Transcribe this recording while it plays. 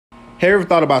Have you ever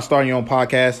thought about starting your own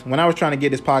podcast? When I was trying to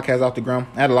get this podcast off the ground,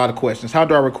 I had a lot of questions. How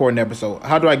do I record an episode?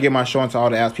 How do I get my show into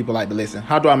all the apps people like to listen?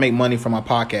 How do I make money from my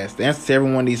podcast? The answer to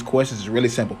every one of these questions is really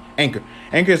simple. Anchor.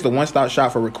 Anchor is the one-stop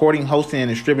shop for recording, hosting, and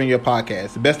distributing your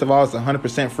podcast. The best of all, it's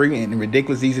 100% free and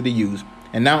ridiculous easy to use.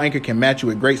 And now Anchor can match you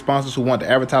with great sponsors who want to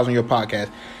advertise on your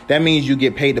podcast. That means you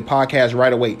get paid to podcast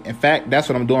right away. In fact, that's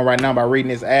what I'm doing right now by reading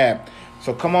this ad.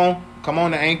 So come on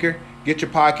to Anchor. Get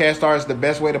your podcast started. It's the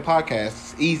best way to podcast.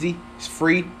 It's easy. It's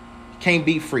free. You can't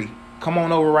beat free. Come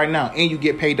on over right now, and you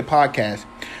get paid to podcast.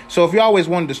 So if you always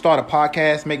wanted to start a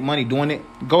podcast, make money doing it,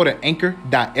 go to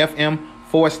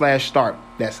anchor.fm/start.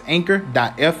 That's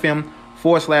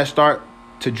anchor.fm/start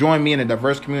to join me in a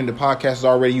diverse community of podcasters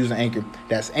already using Anchor.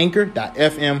 That's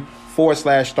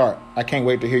anchor.fm/start. I can't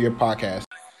wait to hear your podcast.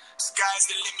 Sky's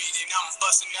the limit, and I'm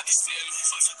busting out the ceiling.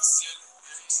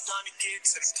 Starting to get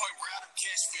to the point where I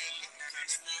can't feel it.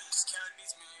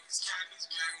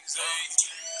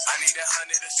 I need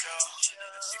 100 a show.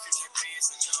 If you can pay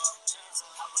us a job,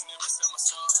 I would never sell my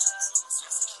soul.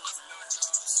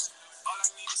 All I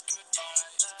need is good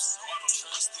vibes, so I don't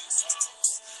trust this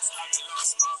house. I done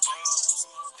lost my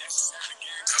balls. That's just how the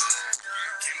game goes.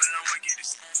 Came a long way, get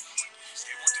this.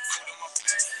 They want the food on my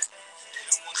plate. They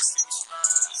don't want to see me smile.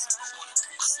 I want to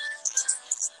be city.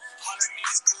 All I need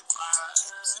is good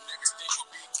vibes, and everything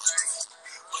will be great.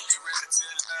 But they ready to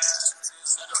lie.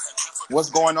 What's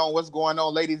going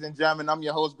on, ladies and gentlemen? I'm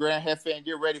your host, Grand Hefe, and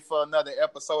get ready for another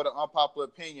episode of Unpopular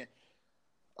Opinion.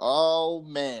 Oh,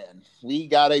 man, we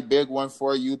got a big one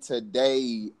for you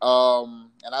today. And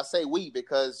I say we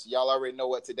because y'all already know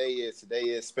what today is. Today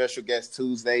is Special Guest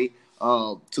Tuesday.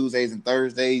 Tuesdays and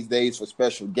Thursdays, days for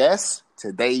special guests.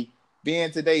 Today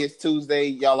is Tuesday.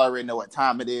 Y'all already know what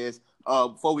time it is.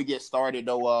 Before we get started,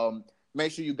 though,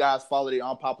 make sure you guys follow the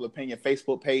Unpopular Opinion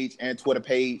Facebook page and Twitter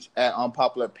page at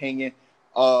Unpopular Opinion.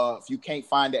 If you can't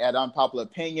find it at Unpopular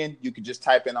Opinion, you can just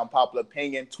type in Unpopular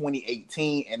Opinion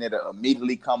 2018 and it'll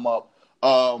immediately come up.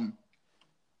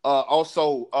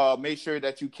 Also, make sure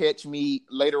that you catch me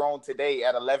later on today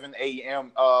at 11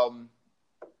 a.m.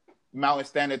 Mountain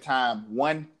Standard Time,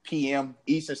 1 p.m.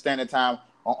 Eastern Standard Time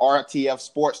on RTF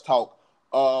Sports Talk.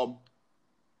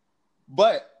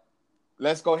 But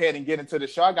let's go ahead and get into the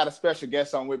show. I got a special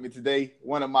guest on with me today.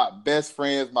 One of my best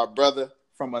friends, my brother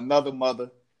from another mother.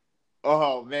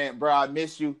 Oh, man, bro, I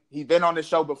miss you. He's been on the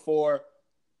show before.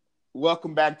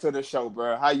 Welcome back to the show,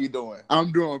 bro. How you doing?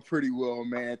 I'm doing pretty well,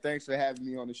 man. Thanks for having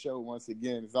me on the show once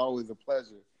again. It's always a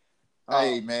pleasure.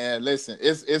 Hey, man, listen,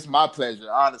 it's my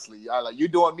pleasure, honestly. You're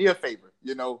doing me a favor.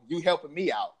 You know, you helping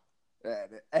me out.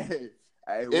 Hey,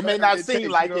 it may not seem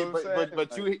like it,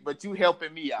 but you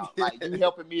helping me out. Like you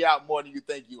helping me out more than you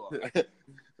think you are.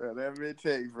 Whatever it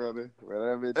takes, brother.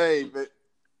 Whatever it takes.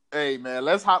 Hey, man,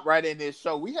 let's hop right in this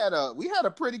show. We had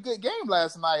a pretty good game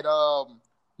last night.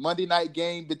 Monday night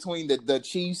game between the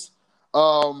Chiefs.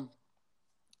 The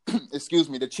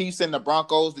Chiefs and the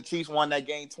Broncos. The Chiefs won that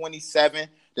game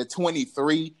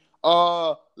 27-23.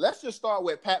 Let's just start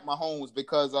with Pat Mahomes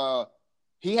because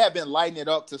he had been lighting it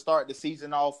up to start the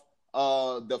season off.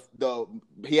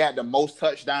 He had the most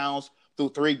touchdowns through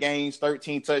 3 games,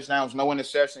 13 touchdowns, no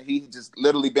interception. He just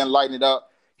literally been lighting it up.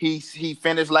 He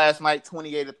finished last night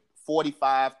 28-45,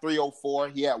 304.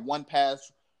 He had 1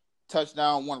 pass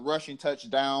touchdown, 1 rushing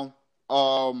touchdown,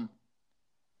 no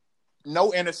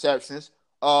interceptions.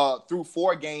 Through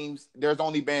 4 games, there's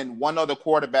only been 1 other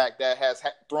quarterback that has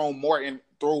thrown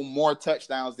more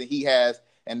touchdowns than he has,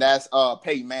 and that's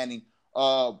Peyton Manning.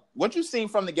 What you seen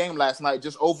from the game last night?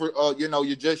 Just over,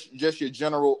 your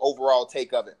general overall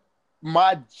take of it.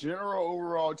 My general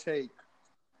overall take,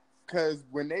 because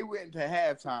when they went into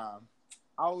halftime,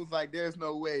 I was like, "There's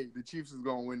no way the Chiefs is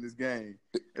gonna win this game."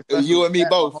 Especially you and me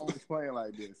both. Mahomes playing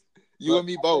like this. And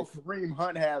me both. Kareem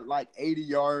Hunt had like 80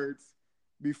 yards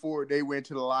before they went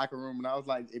to the locker room, and I was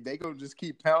like, "If they gonna just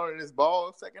keep pounding this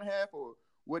ball second half, or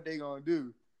what they gonna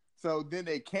do?" So then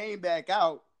they came back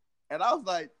out. And I was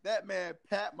like, that man,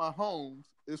 Pat Mahomes,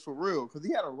 is for real. Because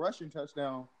he had a rushing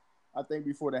touchdown, I think,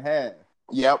 before the half.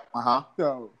 Yep.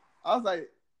 So I was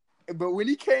like, but when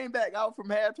he came back out from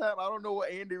halftime, I don't know what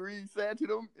Andy Reid said to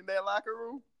them in that locker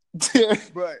room.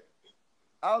 But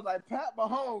I was like, Pat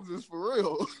Mahomes is for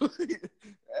real.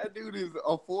 That dude is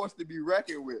a force to be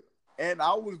reckoned with. And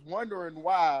I was wondering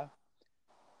why,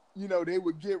 they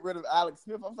would get rid of Alex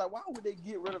Smith. I was like, why would they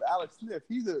get rid of Alex Smith?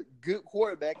 He's a good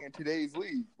quarterback in today's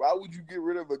league. Why would you get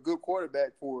rid of a good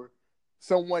quarterback for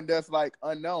someone that's like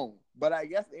unknown? But I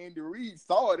guess Andy Reid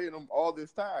saw it in him all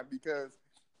this time because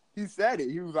he said it.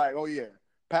 He was like, oh, yeah,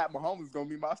 Pat Mahomes is going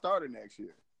to be my starter next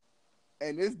year.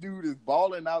 And this dude is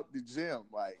balling out the gym.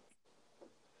 Like,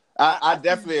 I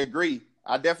definitely agree.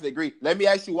 I definitely agree. Let me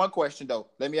ask you one question though.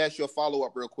 Let me ask you a follow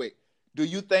up real quick. Do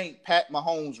you think Pat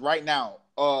Mahomes right now?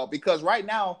 Because right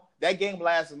now that game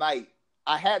last night,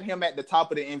 I had him at the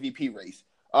top of the MVP race.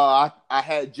 I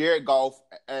had Jared Goff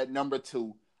at number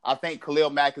 2. I think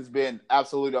Khalil Mack has been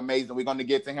absolutely amazing. We're going to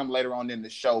get to him later on in the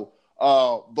show.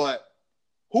 But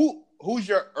who's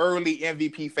your early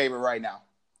MVP favorite right now?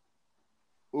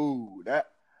 Ooh,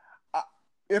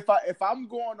 if I'm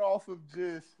going off of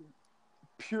just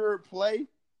pure play,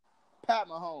 Pat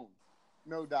Mahomes,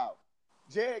 no doubt.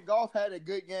 Jared Goff had a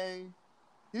good game.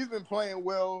 He's been playing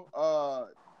well.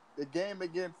 The game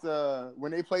against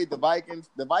when they played the Vikings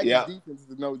defense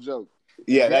is no joke.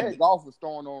 Yeah, Jared Goff was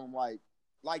throwing on them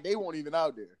like they weren't even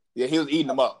out there. Yeah, he was eating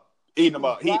them up.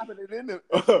 Dropping it in the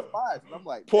spots. I'm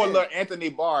like, poor little Anthony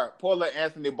Barr,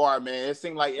 man. It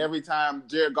seemed like every time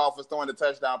Jared Goff was throwing a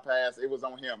touchdown pass, it was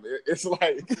on him. It's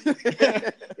like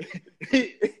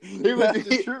he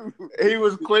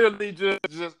was clearly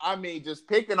just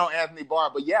picking on Anthony Barr.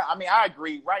 But yeah, I mean, I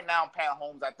agree. Right now, Pat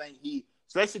Mahomes, I think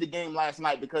especially the game last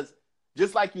night, because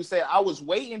just like you said, I was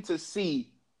waiting to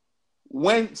see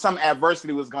when some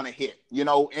adversity was going to hit,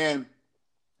 and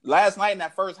last night in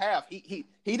that first half, he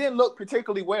didn't look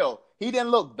particularly well. He didn't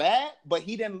look bad, but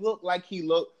he didn't look like he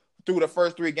looked through the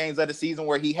first 3 games of the season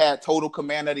where he had total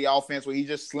command of the offense, where he's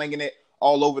just slinging it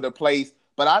all over the place.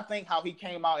 But I think how he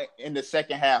came out in the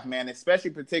second half, man,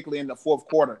 especially particularly in the fourth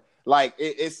quarter, like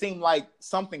it seemed like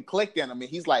something clicked in him. And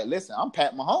he's like, listen, I'm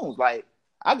Pat Mahomes. Like,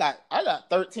 I got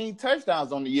 13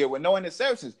 touchdowns on the year with no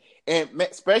interceptions. And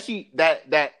especially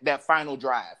that final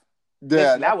drive.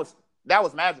 Yeah, listen, that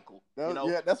was magical.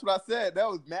 Yeah, that's what I said. That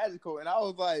was magical. And I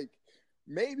was like,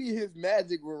 maybe his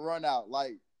magic will run out.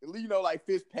 Like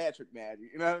Fitzpatrick magic.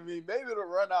 You know what I mean? Maybe it'll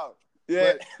run out.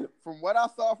 Yeah. But from what I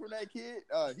saw from that kid,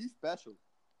 he's special.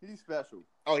 He's special.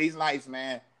 Oh, he's nice,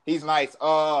 man. He's nice.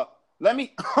 Let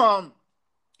me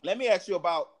ask you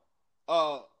about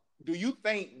do you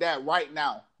think that right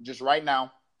now,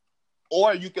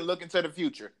 or you can look into the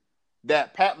future,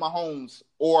 that Pat Mahomes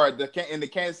or the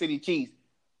Kansas City Chiefs,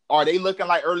 are they looking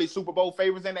like early Super Bowl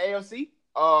favorites in the AFC?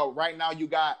 Right now you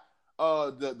got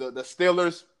the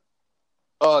Steelers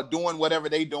doing whatever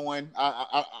they doing.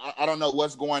 I don't know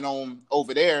what's going on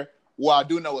over there. Well, I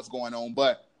do know what's going on,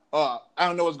 but I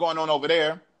don't know what's going on over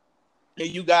there. And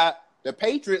you got the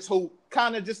Patriots, who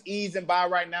kind of just easing by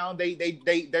right now. They're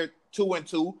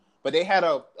 2-2, but they had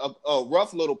a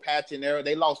rough little patch in there.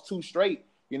 They lost 2 straight,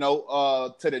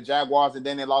 to the Jaguars, and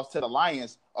then they lost to the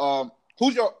Lions.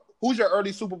 Who's your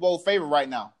early Super Bowl favorite right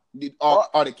now?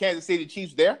 Are the Kansas City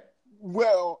Chiefs there?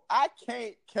 Well, I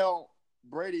can't count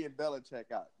Brady and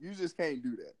Belichick out. You just can't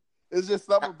do that. It's just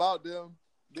something about them.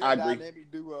 I agree.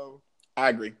 Dynamic duo. I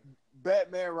agree.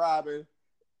 Batman, Robin.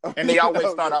 And they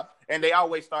always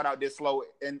start out this slow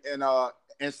in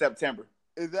September.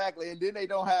 Exactly. And then they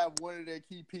don't have one of their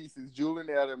key pieces, Julian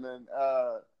Edelman.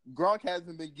 Gronk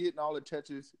hasn't been getting all the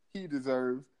touches he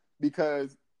deserves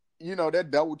because, they're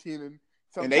double teaming.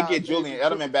 And they get Julian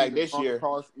Edelman back this year.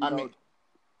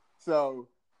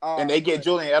 And they get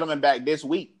Julian Edelman back this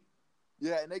week.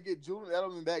 Yeah, and they get Julian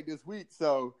Edelman back this week.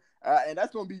 So, and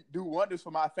that's going to do wonders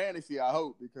for my fantasy, I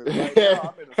hope, because right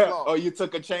now I'm in a slump. Oh, you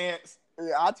took a chance?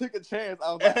 Yeah, I took a chance.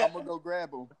 I was like, I'm going to go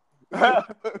grab him.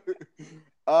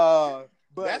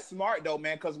 But that's smart though,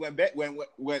 man. Because when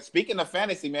speaking of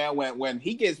fantasy, man, when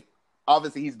he gets,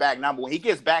 obviously he's back now, but when he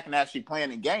gets back and actually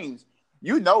playing in games,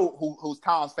 who's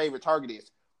Tom's favorite target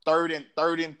is. Third and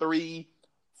 3,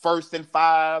 1st and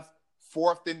 5,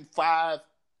 4th and 5.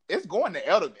 It's going to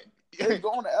Edelman. It's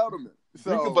going to Edelman.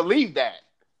 So, you can believe that.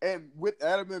 And with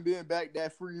Edelman being back,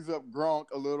 that frees up Gronk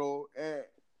a little, and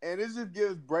it just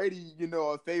gives Brady,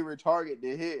 a favorite target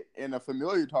to hit and a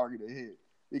familiar target to hit.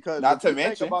 Because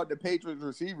think about the Patriots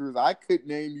receivers, I couldn't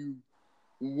name you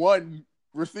one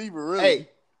receiver really. Hey,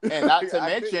 and not to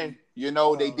mention,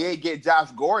 they did get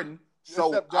Josh Gordon.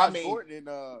 So Gordon and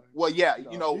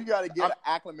you got to get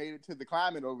acclimated to the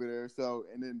climate over there. So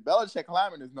and then Belichick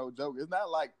climate is no joke. It's not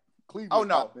like Cleveland. Oh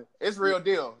no, it's real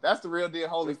deal. That's the real deal.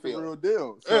 Holyfield, the real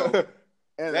deal. So,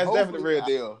 and that's definitely real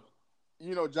deal.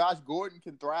 Josh Gordon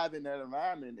can thrive in that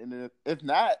environment, and if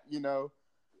not,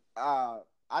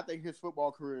 I think his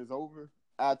football career is over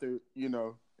after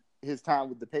his time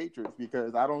with the Patriots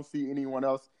because I don't see anyone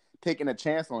else taking a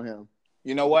chance on him.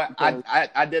 You know what?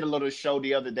 I did a little show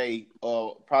the other day,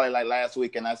 probably like last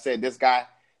week, and I said this guy,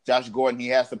 Josh Gordon, he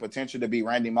has the potential to be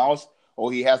Randy Moss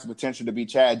or he has the potential to be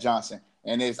Chad Johnson.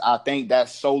 And I think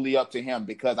that's solely up to him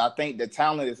because I think the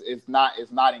talent is not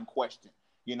in question.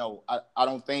 I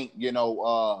don't think,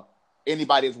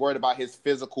 anybody is worried about his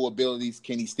physical abilities.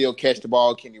 Can he still catch the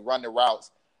ball? Can he run the routes?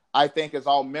 I think is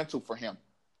all mental for him.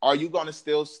 Are you going to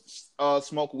still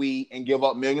smoke weed and give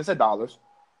up millions of dollars,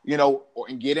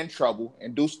 and get in trouble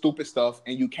and do stupid stuff,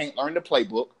 and you can't learn the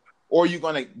playbook? Or you're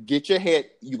going to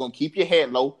you're going to keep your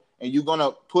head low, and you're going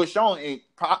to push on and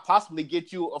possibly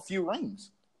get you a few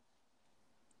rings.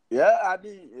 Yeah, I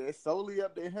mean, it's solely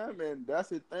up to him, and that's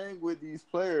the thing with these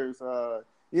players.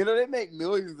 They make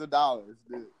millions of dollars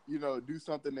to, do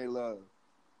something they love.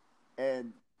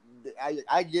 And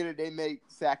I get it. They make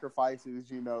sacrifices,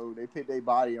 they put their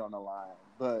body on the line.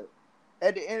 But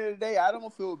at the end of the day, I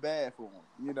don't feel bad for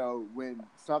them, when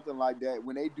something like that,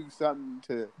 when they do something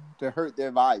to hurt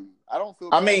their value. I don't feel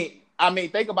bad. I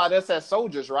mean, think about us as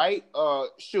soldiers, right?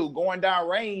 Going down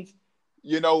range,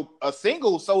 a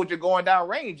single soldier going down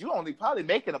range, you only probably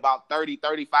making about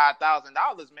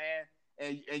 $35,000, man.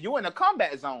 And you're in a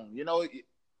combat zone,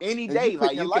 any day,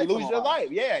 like you can lose your life.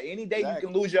 Yeah, any day you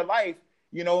can lose your life,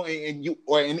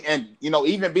 and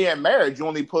even being married, you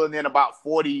only pulling in about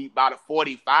a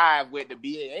 45 with the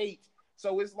BAH.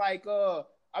 So it's like,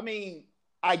 I mean,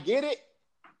 I get it.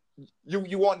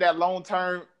 You want that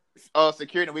long-term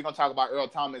security, and we're gonna talk about Earl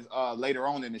Thomas later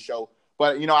on in the show.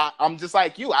 But I'm just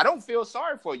like you. I don't feel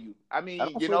sorry for you. I mean,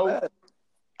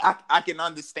 I can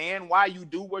understand why you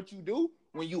do what you do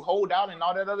when you hold out and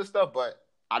all that other stuff, but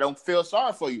I don't feel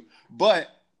sorry for you. But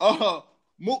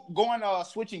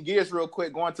switching gears real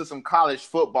quick, going to some college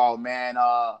football, man.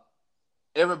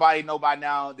 Everybody know by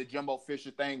now the Jimbo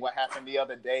Fisher thing, what happened the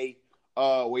other day,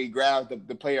 where he grabbed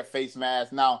the player face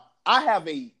mask. Now, I have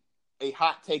a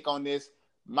hot take on this.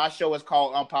 My show is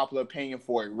called Unpopular Opinion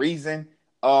for a reason.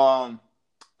 I'm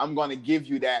going to give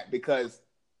you that because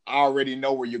I already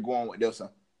know where you're going with this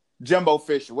one. Jimbo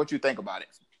Fisher, what you think about it?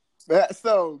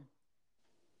 So,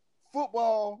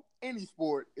 football, any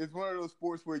sport, is one of those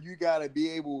sports where you got to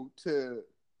be able to,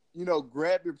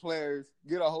 grab your players,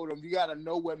 get a hold of them. You got to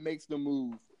know what makes them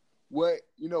move, what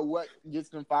gets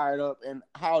them fired up, and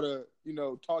how to,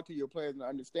 talk to your players and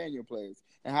understand your players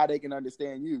and how they can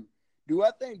understand you. Do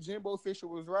I think Jimbo Fisher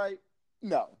was right?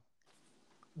 No.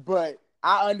 But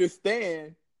I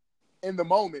understand in the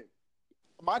moment.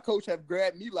 My coach have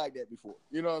grabbed me like that before.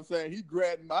 You know what I'm saying? He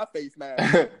grabbed my face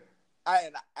mask. I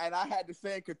had the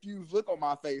same confused look on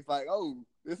my face, like, oh,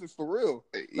 this is for real.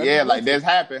 Like this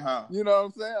happened, huh? You know what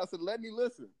I'm saying? I said, let me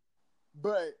listen.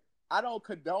 But I don't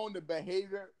condone the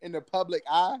behavior in the public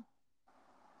eye.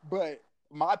 But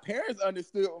my parents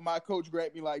understood when my coach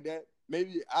grabbed me like that.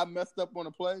 Maybe I messed up on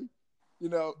a play,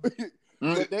 But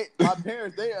my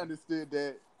parents, they understood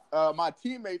that. My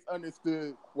teammates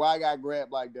understood why I got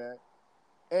grabbed like that.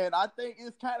 And I think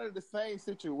it's kind of the same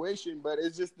situation, but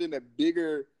it's just in a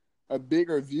bigger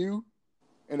view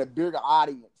and a bigger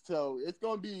audience. So it's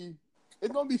gonna be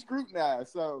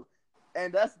scrutinized. So,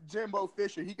 and that's Jimbo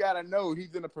Fisher. He gotta know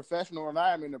he's in a professional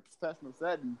environment, a professional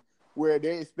setting where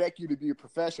they expect you to be a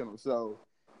professional. So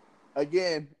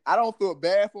again, I don't feel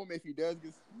bad for him if he does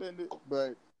get suspended,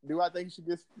 but do I think he should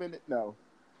get suspended? No.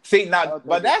 See, now,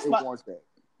 but that's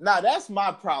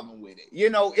my problem with it.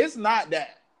 It's not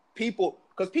that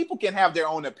because people can have their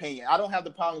own opinion. I don't have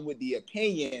the problem with the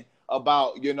opinion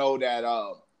about,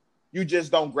 that you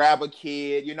just don't grab a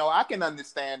kid. I can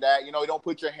understand that. You don't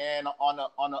put your hand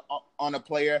on a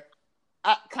player.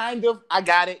 I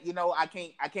got it.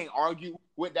 I can't argue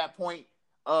with that point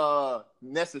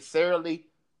necessarily.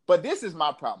 But this is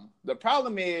my problem. The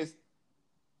problem is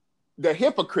the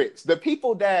hypocrites, the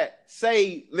people that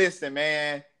say, listen,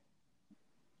 man,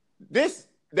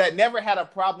 that never had a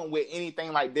problem with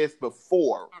anything like this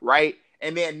before, right?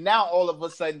 And then now all of a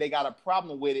sudden they got a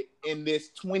problem with it in this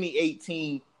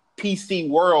 2018 PC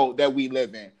world that we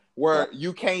live in, where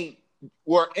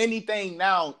where anything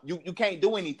now, you can't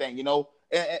do anything,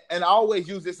 And I always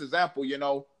use this example,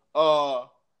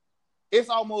 it's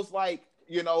almost like,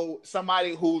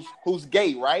 somebody who's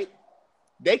gay, right?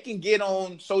 They can get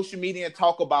on social media and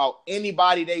talk about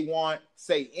anybody they want,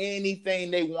 say anything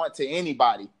they want to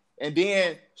anybody. And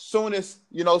then soon as,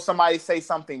 somebody say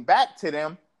something back to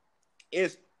them,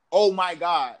 it's, oh my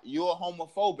God, you're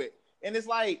homophobic. And it's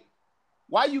like,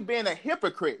 why you being a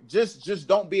hypocrite? Just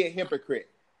don't be a hypocrite.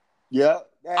 Yeah.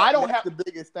 That's the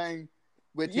biggest thing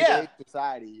with today's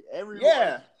society.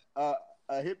 Everyone's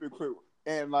a hypocrite.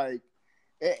 And like,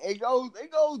 it goes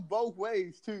both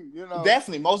ways too,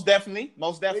 Definitely, most definitely.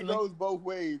 It goes both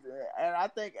ways. And I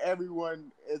think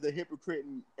everyone is a hypocrite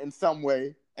in some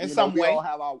way. We all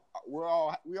have our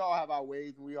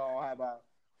ways, and we all have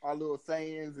our little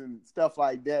sayings and stuff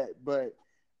like that. But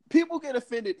people get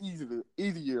offended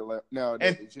easier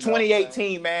nowadays. In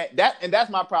 2018, man, that's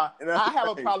my problem. I have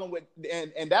a problem with,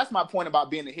 and that's my point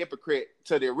about being a hypocrite.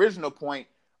 To the original point,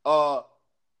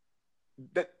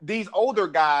 these older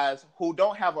guys who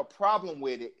don't have a problem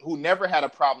with it, who never had a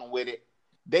problem with it,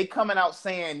 they coming out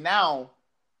saying now,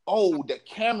 oh, the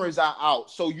cameras are out,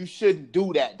 so you shouldn't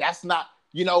do that. That's not,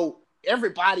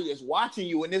 everybody is watching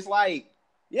you. And it's like,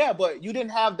 yeah, but you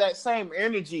didn't have that same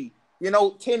energy,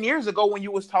 10 years ago when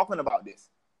you was talking about this.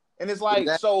 And it's like,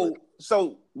 exactly.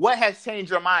 So what has changed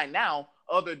your mind now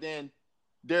other than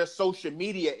there's social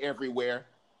media everywhere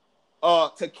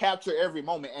to capture every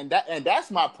moment? And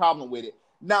that's my problem with it.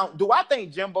 Now, do I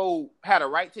think Jimbo had a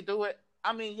right to do it?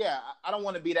 I mean, yeah, I don't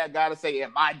want to be that guy to say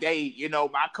in my day,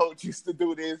 my coach used to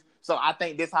do this, so I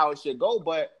think this is how it should go.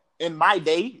 But in my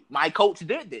day, my coach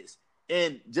did this.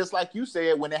 And just like you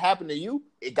said, when it happened to you,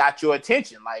 it got your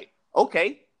attention. Like,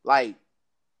 okay, like,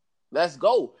 let's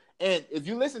go. And if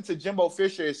you listen to Jimbo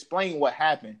Fisher explain what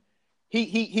happened,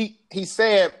 he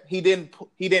said he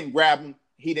didn't grab him,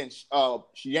 he didn't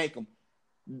yank him.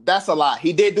 That's a lie.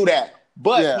 He did do that,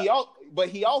 but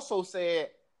he also said,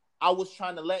 I was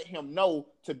trying to let him know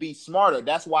to be smarter.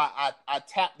 That's why I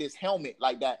tapped this helmet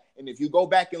like that. And if you go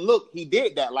back and look, he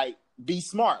did that. Like, be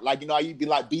smart. Like, you'd be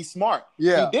like, be smart.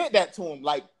 Yeah. He did that to him.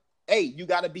 Like, hey, you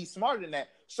got to be smarter than that.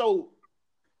 So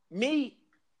me,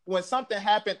 when something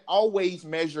happened, always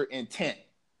measure intent.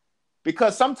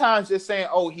 Because sometimes just saying,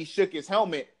 oh, he shook his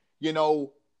helmet,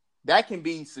 that can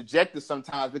be subjective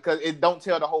sometimes because it don't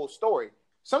tell the whole story.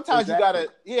 Sometimes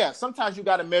sometimes you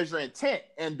gotta measure intent.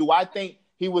 And do I think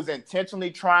he was intentionally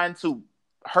trying to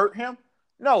hurt him?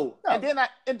 No. And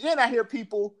then I hear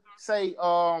people say,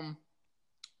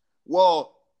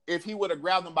 well, if he would have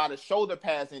grabbed him by the shoulder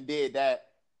pads and did that,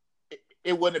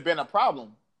 it wouldn't have been a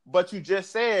problem. But you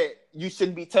just said you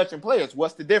shouldn't be touching players.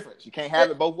 What's the difference? You can't have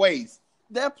it both ways.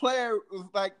 That player was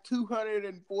like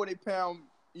 240 pounds,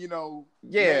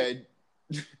 Yeah.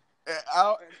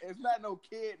 It's not no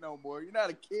kid no more. You're not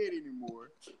a kid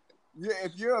anymore. Yeah,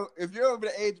 if you're over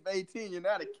the age of 18, you're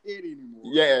not a kid anymore.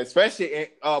 Yeah, especially in,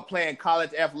 playing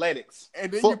college athletics.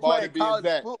 And then football, you play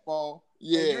college football.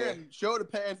 Yeah. And you're in shoulder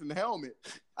pads and the helmet.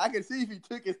 I can see if he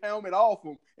took his helmet off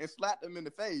him and slapped him in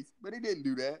the face, but he didn't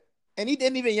do that. And he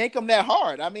didn't even yank him that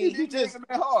hard. I mean, he just yank him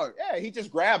that hard. Yeah, he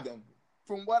just grabbed him.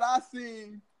 From what I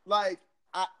seen, like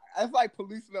it's like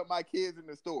policing up my kids in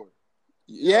the store.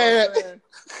 Yeah,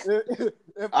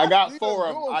 if I got 4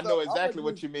 of them. I know exactly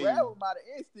what you mean. Grab them by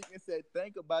the instinct and said,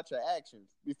 "Think about your actions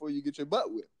before you get your butt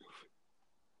whipped."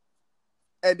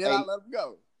 And then I let them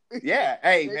go. Yeah,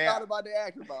 hey they man. thought about their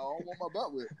actions, but I don't want my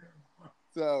butt whipped.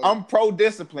 So I'm pro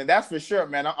discipline. That's for sure,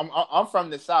 man. I'm from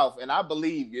the South, and I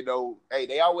believe, hey,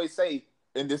 they always say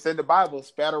in the Bible,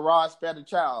 spare the rod, spare the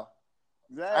child.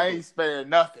 Exactly. I ain't sparing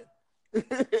nothing.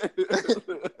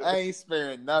 I ain't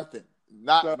sparing nothing.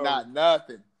 Not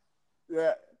nothing.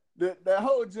 Yeah, the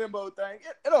whole Jimbo thing,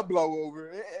 it'll blow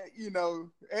over.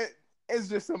 It's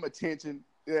just some attention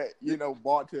that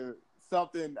brought to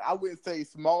something. I wouldn't say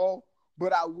small,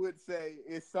 but I would say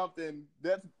it's something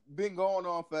that's been going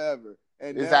on forever.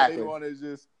 And now they want to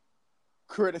just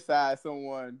criticize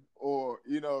someone or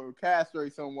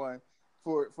castrate someone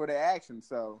for their actions.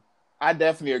 So I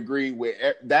definitely agree with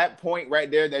that point right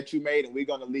there that you made, and we're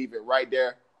gonna leave it right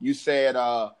there. You said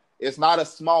it's not a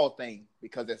small thing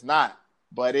because it's not,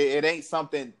 but it ain't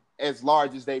something as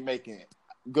large as they making it.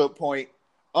 Good point.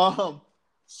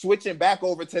 Switching back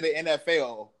over to the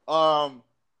NFL.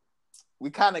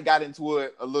 We kind of got into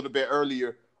it a little bit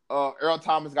earlier. Earl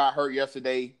Thomas got hurt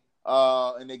yesterday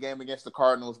in the game against the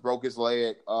Cardinals, broke his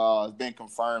leg. It's been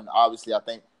confirmed. Obviously, I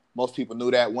think most people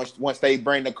knew that. Once they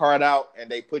bring the card out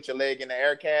and they put your leg in the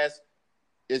air cast,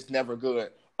 it's never good.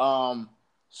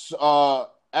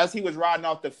 As he was riding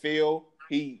off the field,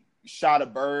 he shot a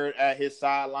bird at his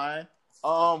sideline.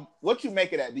 What you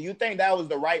make of that? Do you think that was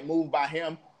the right move by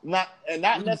him? Not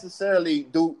necessarily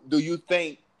do you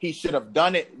think he should have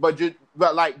done it, but do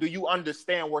you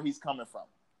understand where he's coming from?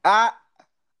 I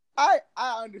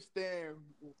understand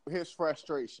his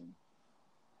frustration.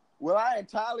 Will I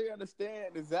entirely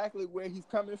understand exactly where he's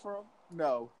coming from?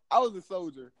 No. I was a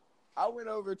soldier. I went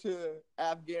over to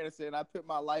Afghanistan. I put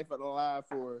my life on the line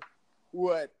for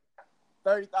what,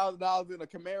 $30,000 in a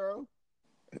Camaro?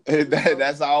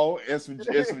 That's all. It's some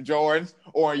Jordans,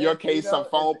 or in your case, some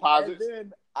phone posits. And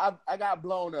then I got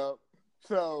blown up.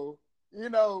 So,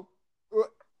 to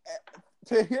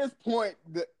his point,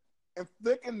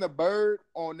 inflicting the bird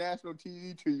on national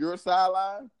TV to your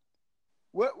sideline,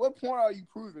 what point are you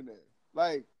proving there?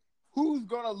 Like, who's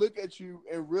gonna look at you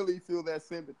and really feel that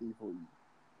sympathy for you,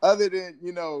 other than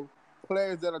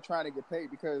players that are trying to get paid?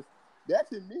 Because that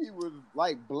to me was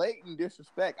like blatant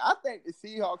disrespect. I think the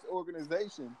Seahawks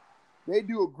organization, they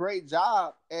do a great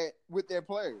job with their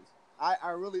players. I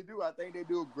really do. I think they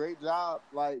do a great job,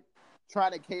 like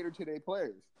trying to cater to their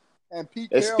players. And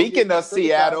Pete And Carroll speaking gets of criticized for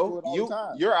Seattle, it all the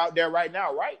time. you're out there right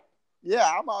now, right? Yeah,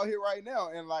 I'm out here right now,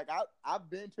 and like I've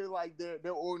been to like their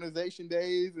organization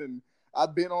days, and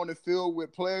I've been on the field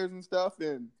with players and stuff,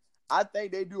 and I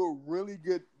think they do a really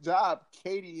good job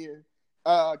catering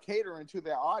to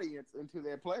their audience and to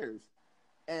their players.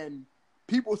 And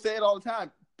people say it all the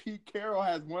time. Pete Carroll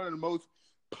has one of the most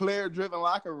player-driven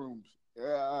locker rooms.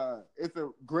 It's a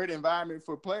great environment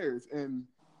for players, and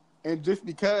just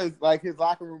because like his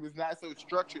locker room is not so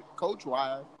structured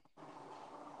coach-wise,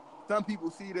 some people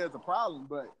see it as a problem.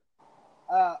 But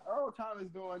Earl Thomas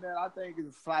doing that, I think, is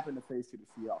a slap in the face to the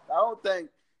Seahawks. I don't think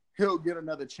he'll get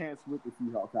another chance with the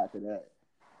Seahawks after that.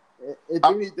 If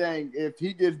anything, if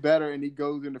he gets better and he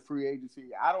goes into free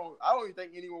agency, I don't even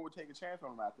think anyone would take a chance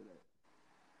on him after that.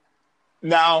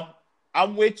 Now,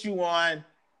 I'm with you on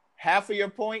half of your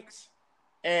points,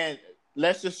 and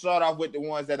let's just start off with the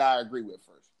ones that I agree with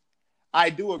first. I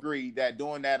do agree that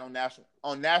doing that on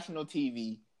national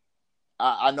TV,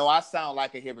 I know I sound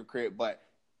like a hypocrite, but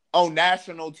on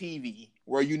national TV,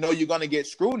 where you know you're going to get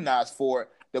scrutinized for it,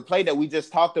 the play that we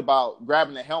just talked about,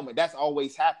 grabbing the helmet, that's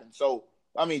always happened. So,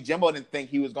 I mean, Jimbo didn't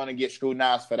think he was going to get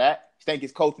scrutinized for that. He think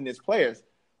he's coaching his players.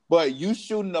 But you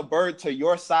shooting a bird to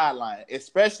your sideline,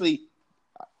 especially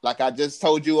like I just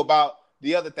told you about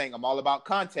the other thing, I'm all about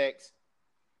context.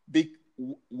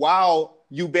 While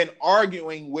you've been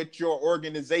arguing with your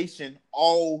organization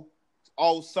all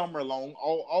summer long,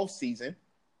 all season.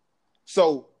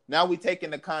 So now we take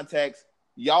into context,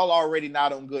 y'all already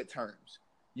not on good terms.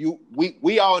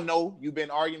 We all know you've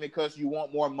been arguing because you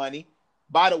want more money.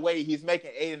 By the way, he's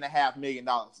making $8.5 million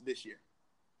this year.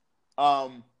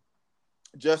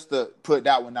 Just to put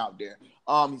that one out there.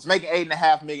 He's making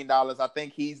 $8.5 million. I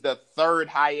think he's the third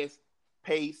highest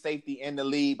paid safety in the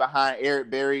league behind Eric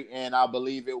Berry, and I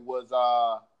believe it was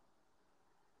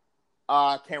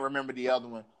I can't remember the other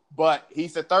one, but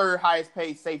he's the third highest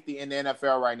paid safety in the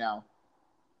NFL right now.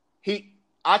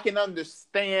 I can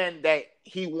understand that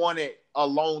he wanted a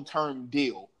long-term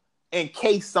deal in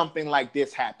case something like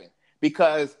this happened,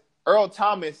 because Earl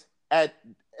Thomas at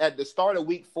the start of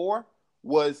week 4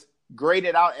 was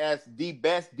graded out as the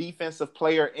best defensive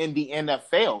player in the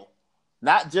NFL.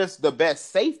 Not just the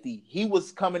best safety. He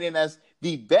was coming in as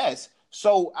the best.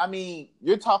 So, I mean,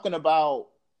 you're talking about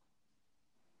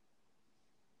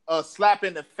a slap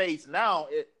in the face. Now,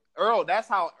 Earl, that's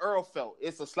how Earl felt.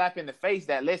 It's a slap in the face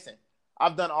that, listen,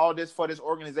 I've done all this for this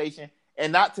organization.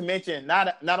 And not to mention,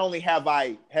 not only have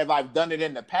I done it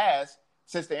in the past,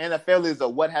 since the NFL is a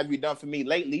what have you done for me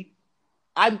lately,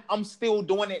 I'm still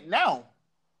doing it now.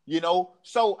 You know,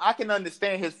 so I can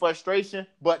understand his frustration,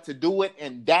 but to do it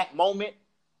in that moment,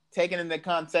 taking into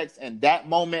context in that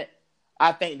moment,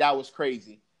 I think that was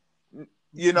crazy.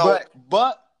 You know,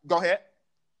 but go ahead.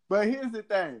 But here's the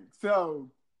thing. So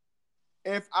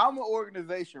if I'm an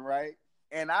organization, right,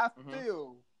 and I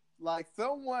feel like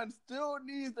someone still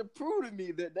needs to prove to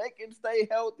me that they can stay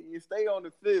healthy and stay on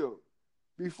the field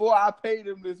before I pay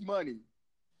them this money,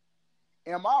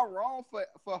 am I wrong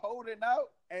for holding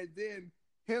out and then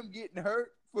him getting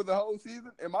hurt for the whole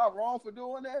season? Am I wrong for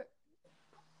doing that?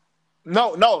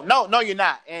 No, you're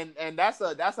not. And that's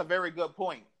a very good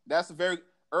point.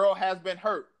 Earl has been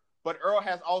hurt, but Earl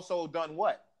has also done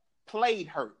what? Played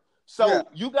hurt. So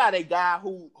you got a guy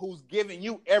who's giving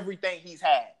you everything he's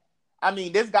had. I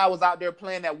mean, this guy was out there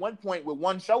playing at one point with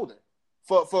one shoulder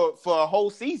for a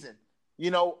whole season, you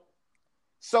know.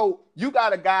 So you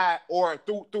got a guy, or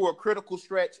through a critical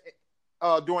stretch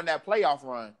during that playoff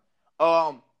run,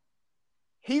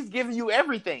 he's giving you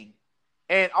everything.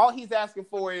 And all he's asking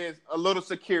for is a little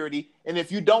security. And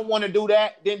if you don't want to do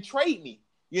that, then trade me,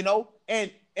 you know?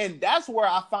 And that's where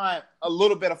I find a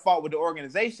little bit of fault with the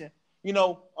organization. You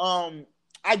know,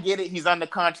 I get it. He's under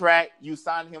contract. You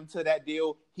signed him to that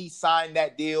deal. He signed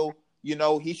that deal. You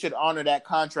know, he should honor that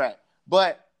contract.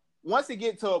 But once it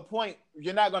gets to a point,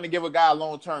 you're not going to give a guy a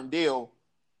long-term deal.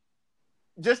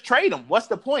 Just trade him. What's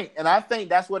the point? And I think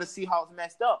that's where the Seahawks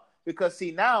messed up. Because, see,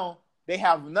 now they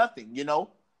have nothing, you know?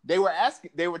 They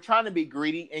were trying to be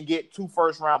greedy and get 2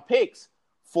 first-round picks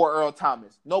for Earl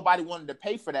Thomas. Nobody wanted to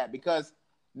pay for that because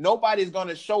nobody's going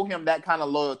to show him that kind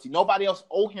of loyalty. Nobody else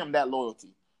owe him that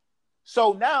loyalty.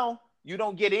 So now you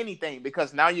don't get anything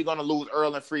because now you're going to lose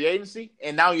Earl in free agency,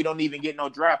 and now you don't even get no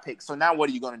draft picks. So now what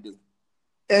are you going to do?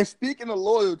 And speaking of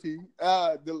loyalty,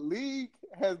 the league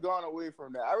has gone away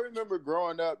from that. I remember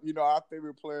growing up, you know, our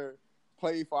favorite player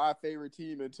played for our favorite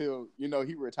team until, you know,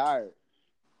 he retired.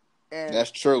 And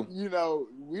that's true. You know,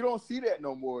 we don't see that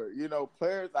no more. You know,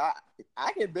 players, I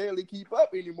can barely keep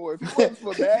up anymore. If it wasn't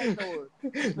for Madden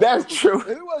That's true. If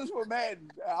it wasn't for Madden,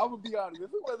 I'm gonna be honest. If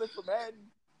it wasn't for Madden,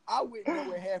 I wouldn't know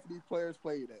where half of these players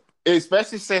played at.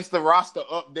 Especially since the roster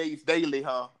updates daily,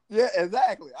 huh? Yeah,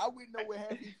 exactly. I wouldn't know where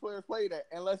half of these players played at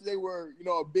unless they were, you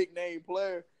know, a big name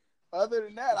player. Other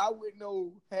than that, I wouldn't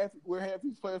know where half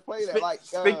these players played at. Like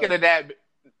speaking of that,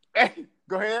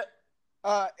 go ahead.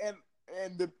 And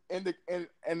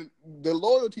the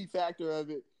loyalty factor of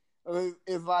it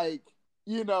is like,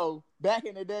 you know, back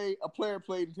in the day, a player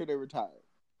played until they retired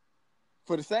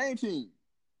for the same team,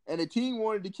 and the team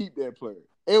wanted to keep that player.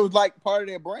 It was like part of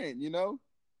their brand, you know.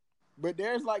 But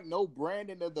there's like no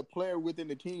branding of the player within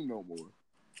the team no more.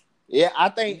 Yeah, I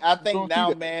think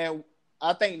now, man.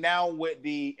 I think now with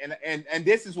the and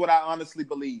this is what I honestly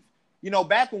believe. You know,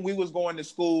 back when we was going to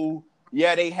school,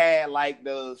 yeah, they had like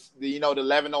the you know, the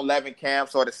 11-on-11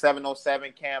 camps or the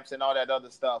 7-on-7 camps and all that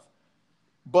other stuff.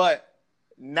 But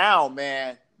now,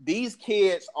 man, these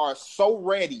kids are so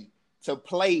ready to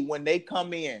play when they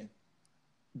come in.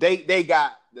 They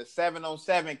got the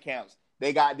 7-on-7 camps.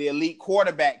 They got the elite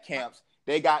quarterback camps.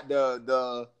 They got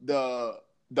the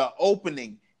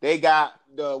opening. They got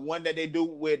the one that they do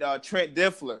with Trent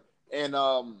Dilfer and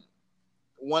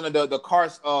one of the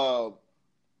Carson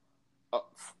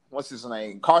what's his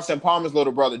name? Carson Palmer's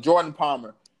little brother, Jordan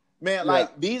Palmer. Man, Yeah.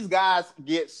 like these guys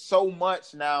get so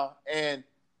much now, and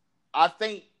I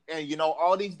think, and you know,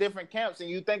 all these different camps, and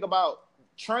you think about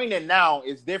training now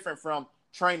is different from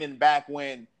training back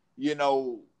when, you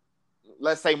know,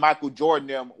 let's say Michael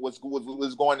Jordan was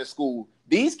going to school.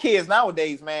 These kids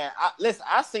nowadays, man,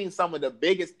 I've seen some of the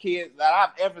biggest kids that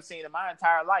I've ever seen in my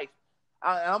entire life.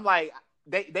 I'm like,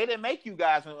 they didn't make you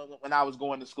guys when I was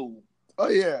going to school. Oh,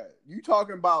 yeah. You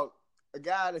talking about a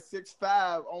guy that's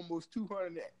 6'5", almost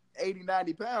 280,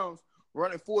 90 pounds,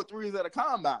 running 4 threes at a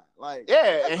combine. Like,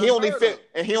 yeah, and he only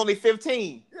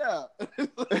 15. Yeah.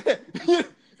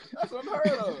 That's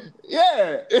unheard of.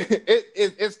 Yeah.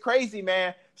 It's crazy,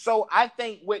 man. So I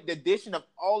think with the addition of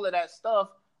all of that stuff,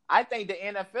 I think the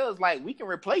NFL is like, we can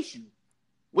replace you.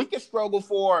 We can struggle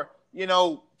for, you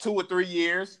know, 2 or 3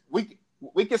 years. We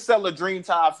can sell a dream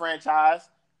to our franchise,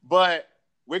 but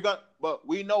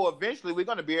we know eventually we're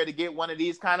gonna be able to get one of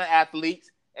these kind of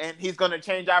athletes, and he's gonna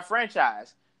change our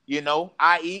franchise. You know,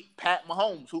 i.e. Pat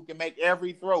Mahomes, who can make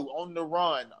every throw on the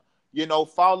run, you know,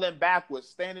 falling backwards,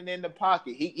 standing in the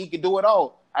pocket. He can do it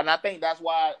all. And I think that's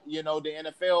why, you know, the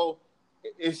NFL,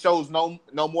 it shows no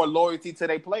more loyalty to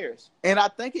their players. And I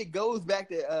think it goes back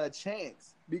to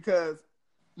chance, because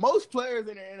most players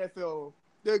in the NFL,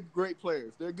 they're great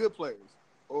players. They're good players.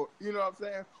 Or, you know what I'm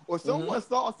saying? Or someone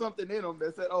saw something in them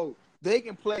that said, oh, they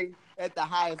can play at the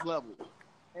highest level.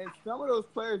 And some of those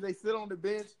players, they sit on the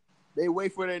bench, they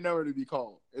wait for their number to be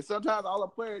called. And sometimes all a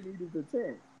player needs is a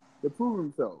chance to prove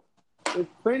himself. There's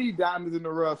plenty of diamonds in the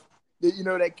rough that, you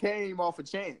know, that came off a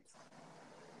chance.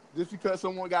 Just because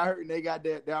someone got hurt and they got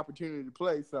the opportunity to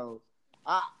play. So,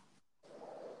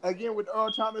 again, with the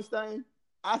Earl Thomas thing,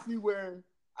 I see where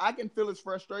I can feel his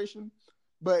frustration.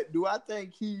 But do I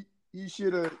think he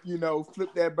should have, you know,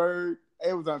 flipped that bird?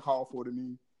 It was uncalled for to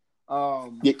me.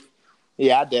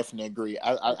 Yeah, I definitely agree.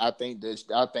 I think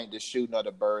the shooting of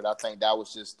the bird, I think that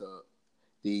was just the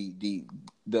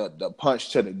punch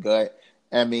to the gut.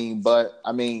 I mean,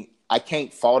 I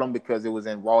can't fault him because it was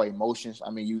in raw emotions. I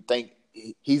mean, you think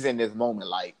he's in this moment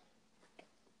like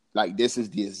this is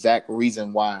the exact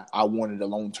reason why I wanted a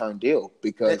long-term deal,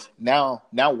 because now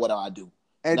what do I do?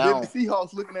 And now, then the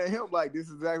Seahawks looking at him like, this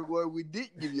is exactly why we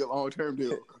didn't give you a long-term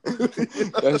deal.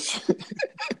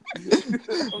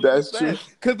 That's true.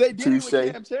 Because they did it with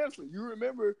Cam Chancellor. You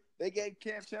remember they gave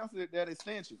Cam Chancellor that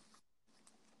extension.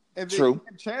 And then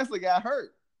Cam Chancellor got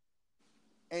hurt.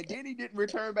 And then he didn't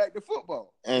return back to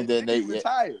football. And then he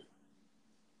retired.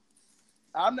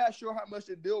 I'm not sure how much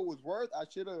the deal was worth. I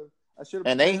should have.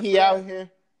 And ain't he out here?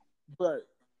 But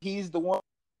he's the one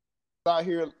out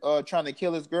here trying to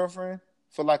kill his girlfriend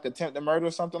for like attempted murder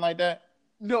or something like that.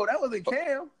 No, that wasn't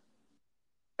Cam.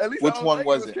 At least which one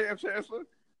was it? Cam Chancellor.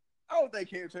 I don't think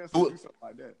Cam Chancellor would do something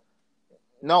like that.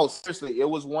 No, seriously, it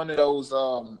was one of those.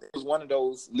 No, it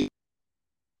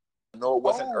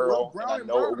wasn't Earl. And I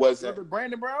know it wasn't. Was it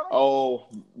Brandon Browner? Oh,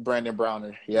 Brandon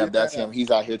Browner. Yeah, that's him.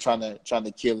 He's out here trying to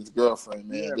kill his girlfriend,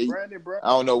 man. Yeah, Brandon Browner. I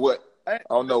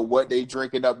don't know what they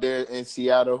drinking up there in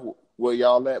Seattle where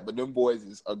y'all at, but them boys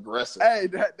is aggressive. Hey,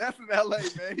 that's in LA,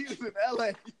 man. He was in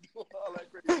LA doing all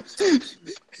that crazy.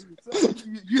 So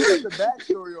you heard the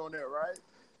backstory on that, right?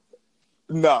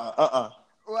 Nah,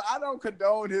 Well, I don't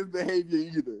condone his behavior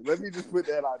either. Let me just put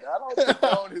that out there. I don't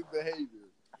condone his behavior.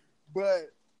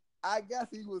 But I guess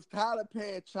he was tired of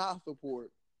paying child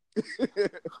support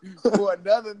for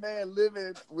another man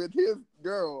living with his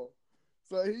girl.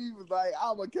 So he was like,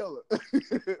 I'm a killer.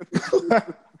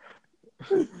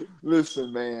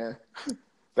 Listen, man.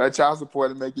 That child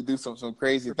support will make you do some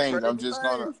crazy things. I'm just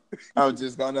gonna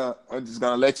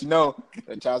let you know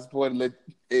that child support.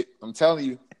 I'm telling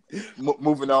you.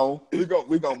 Moving on, we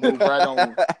gonna move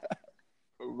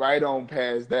right on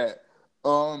past that.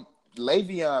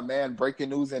 Le'Veon, man, breaking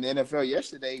news in the NFL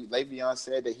yesterday. Le'Veon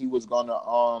said that he was going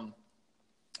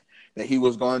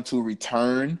to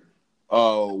return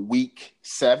week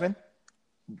 7,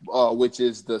 which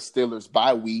is the Steelers'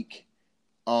 bye week.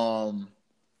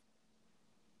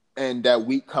 And that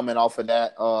week coming off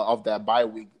that bye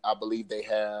week, I believe they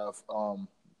have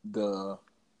the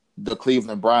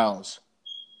Cleveland Browns.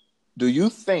 Do you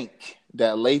think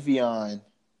that Le'Veon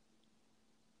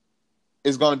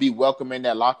is going to be welcome in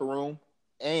that locker room?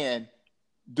 And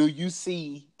do you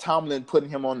see Tomlin putting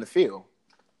him on the field?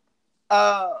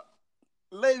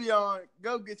 Le'Veon,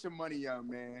 go get your money, young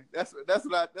man. That's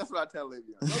what I tell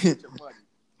Le'Veon. Go get your money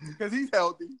because he's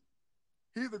healthy.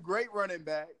 He's a great running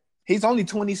back. He's only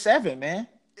 27, man.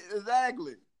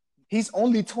 Exactly. He's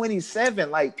only 27.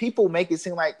 Like, people make it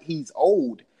seem like he's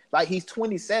old. Like, he's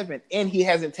 27, and he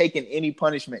hasn't taken any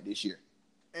punishment this year.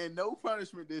 And no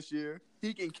punishment this year.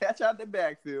 He can catch out the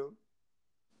backfield.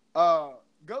 Go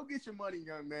get your money,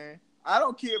 young man. I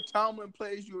don't care if Tomlin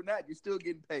plays you or not. You're still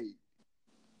getting paid.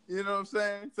 You know what I'm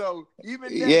saying? So, even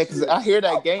yeah, because I hear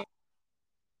that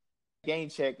game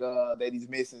check that he's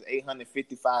missing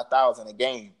 $855,000 a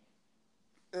game.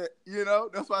 You know,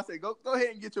 that's why I say go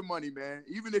ahead and get your money, man.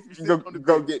 Even if you sit on the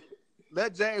bench,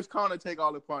 let James Conner take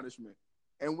all the punishment.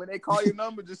 And when they call your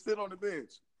number, just sit on the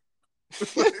bench.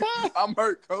 I'm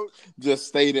hurt, coach. Just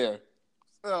stay there.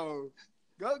 So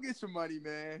go get your money,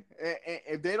 man. And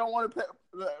if they don't want to pay,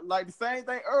 like the same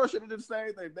thing, Earl should have did the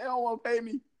same thing. If they don't want to pay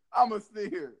me, I'm gonna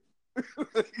sit here.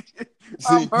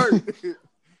 I'm hurt.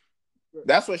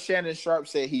 That's what Shannon Sharp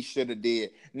said he should have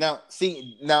did. This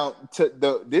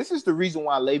is the reason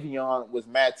why Le'Veon was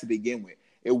mad to begin with.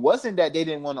 It wasn't that they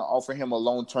didn't want to offer him a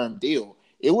long-term deal.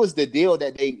 It was the deal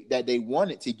that they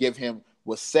wanted to give him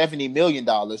was $70 million,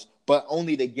 but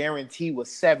only the guarantee was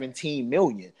 $17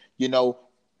 million. You know,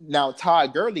 now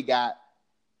Todd Gurley got,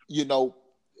 you know,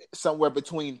 somewhere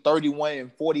between 31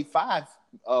 and 45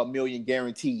 million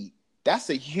guaranteed.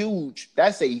 That's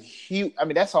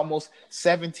almost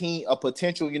 17, a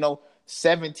potential, you know,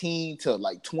 17 to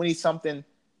like 20 something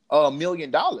 $1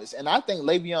 million. And I think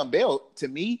Le'Veon Bell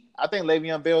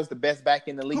is the best back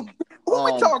in the league. Who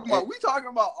we talking about? We talking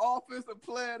about offensive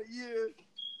player of the year,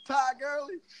 Todd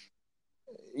Gurley?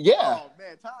 Yeah. Oh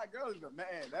man, Todd Gurley's a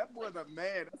man. That boy's a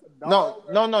man. That's a dog.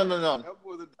 No. That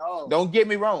boy's a dog. Don't get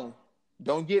me wrong.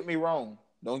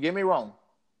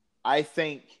 I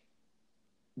think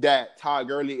that Todd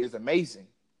Gurley is amazing.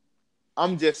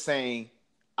 I'm just saying,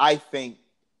 I think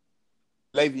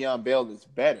Le'Veon Bell is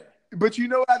better. But you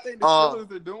know what I think the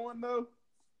Steelers are doing, though?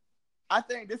 I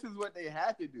think this is what they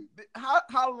have to do.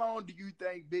 How long do you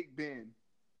think Big Ben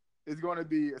is going to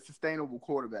be a sustainable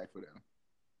quarterback for them?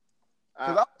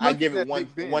 I give it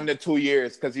 1 to 2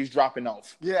 years because he's dropping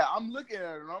off. Yeah, I'm looking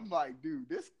at it and I'm like, dude,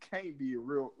 this can't be a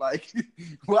real, like,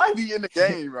 why is he in the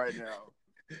game right now?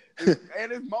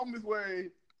 And there's moments where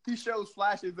he shows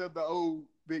flashes of the old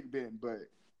Big Ben, but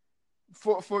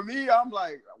for me, I'm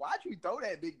like, why'd you throw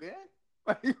that, Big Ben?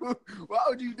 Like, why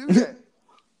would you do that?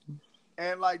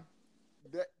 And like,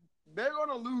 they're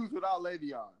gonna lose without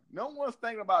Le'Veon. No one's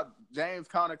thinking about James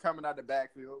Conner coming out the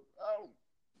backfield.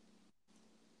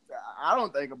 I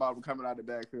don't think about him coming out the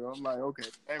backfield. I'm like, okay.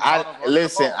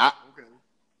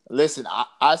 Listen,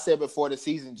 I said before the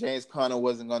season, James Conner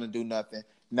wasn't gonna do nothing.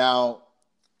 Now,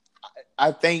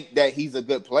 I think that he's a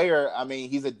good player. I mean,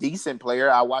 he's a decent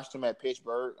player. I watched him at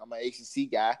Pittsburgh. I'm an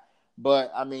ACC guy.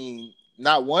 But, I mean,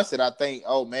 not once did I think,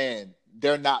 oh, man,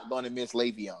 they're not going to miss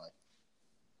Le'Veon.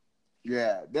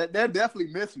 Yeah, they're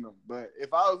definitely missing him. But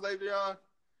if I was Le'Veon,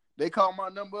 they call my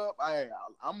number up,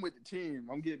 I'm with the team.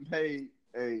 I'm getting paid.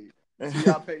 Hey,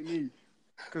 y'all pay me.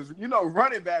 Because, you know,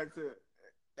 running backs,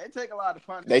 they take a lot of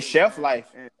punishment. They shelf life,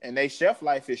 and their shelf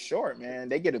life is short, man.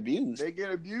 They get abused. They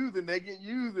get abused and they get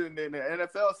used, and then the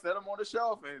NFL set them on the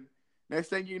shelf. And next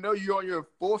thing you know, you're on your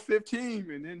 4th, 5th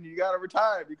team, and then you got to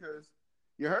retire because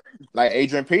you're hurt. Like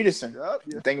Adrian Peterson.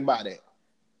 Yep. Think about it.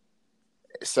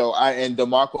 So and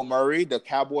DeMarco Murray, the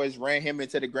Cowboys ran him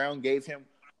into the ground, gave him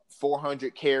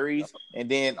 400 carries,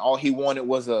 and then all he wanted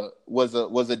was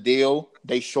a deal.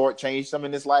 They shortchanged him,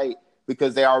 and it's like,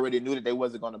 because they already knew that they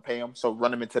wasn't going to pay him. So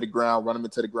run him into the ground,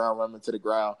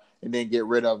 and then get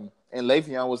rid of him. And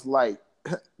Le'Veon was like,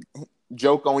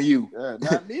 Joke on you.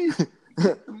 Not me.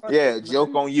 Yeah,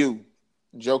 joke on you.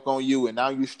 Joke on you. And now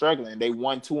you're struggling. They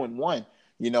won 2-1.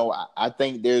 I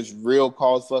think there's real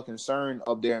cause for concern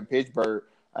up there in Pittsburgh.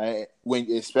 When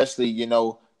especially,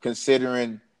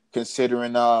 considering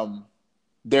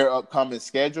their upcoming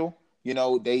schedule.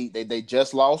 They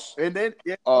just lost. And then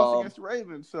lost against the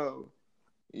Ravens, so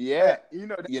yeah.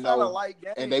 that's not a light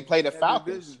game. And they play the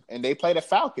Falcons.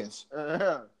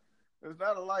 It's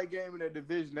not a light game in that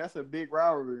division. That's a big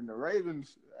rivalry. And the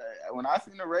Ravens, when I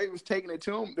seen the Ravens taking it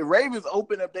to them, the Ravens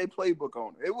opened up their playbook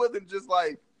on it. It wasn't just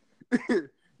like,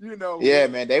 Yeah,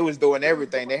 man, they was doing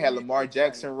everything. They had Lamar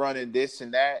Jackson running this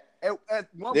and that. At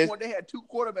one point, they had 2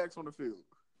 quarterbacks on the field.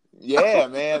 Yeah,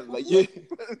 man. What's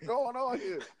going on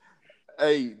here?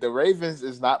 Hey, the Ravens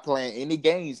is not playing any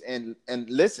games. And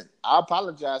listen, I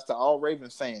apologize to all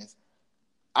Ravens fans.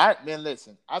 I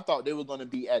thought they were going to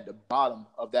be at the bottom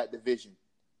of that division,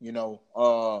 and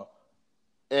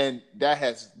that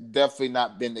has definitely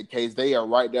not been the case. They are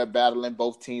right there battling.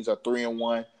 Both teams are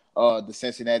 3-1, the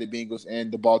Cincinnati Bengals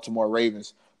and the Baltimore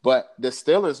Ravens. But the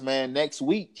Steelers, man, next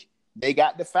week, they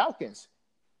got the Falcons.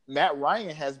 Matt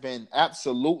Ryan has been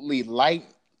absolutely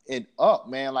lighting up,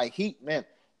 man. Like,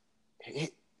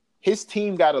 his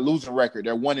team got a losing record.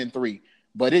 They're 1-3,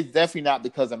 but it's definitely not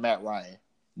because of Matt Ryan.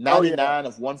 99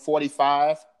 of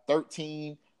 145,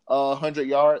 1,300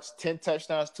 yards, 10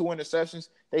 touchdowns, 2 interceptions.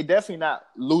 They definitely not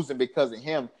losing because of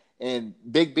him. And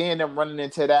Big Ben them running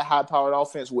into that high-powered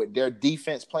offense with their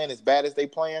defense playing as bad as they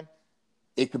playing,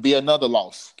 it could be another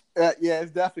loss. Yeah,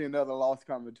 it's definitely another loss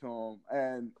coming to him.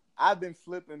 And I've been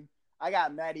flipping. I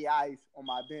got Matty Ice on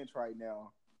my bench right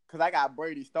now because I got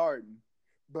Brady starting.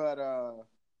 But,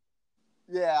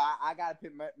 yeah, I got to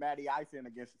put Matty Ice in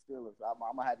against the Steelers. I'm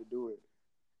going to have to do it.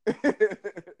 I'm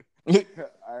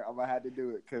gonna have to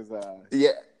do it because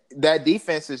that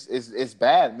defense is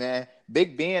bad, man.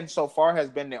 Big Ben so far has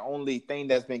been the only thing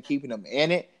that's been keeping them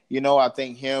in it. I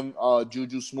think him,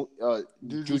 Juju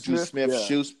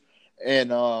Smith-Schuster,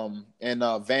 and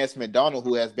Vance McDonald,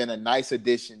 who has been a nice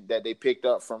addition that they picked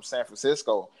up from San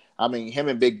Francisco. I mean, him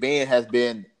and Big Ben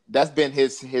that's been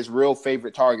his real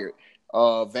favorite target,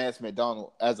 Vance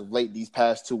McDonald, as of late these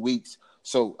past 2 weeks.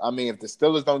 So, I mean, if the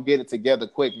Steelers don't get it together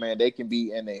quick, man, they can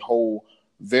be in a hole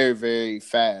very, very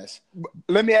fast.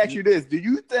 Let me ask you this. Do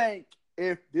you think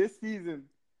if this season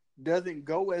doesn't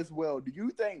go as well, do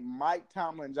you think Mike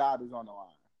Tomlin's job is on the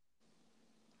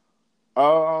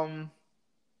line?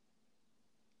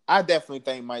 I definitely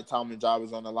think Mike Tomlin's job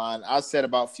is on the line. I said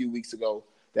about a few weeks ago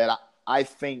that I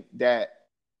think that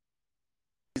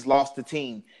he's lost the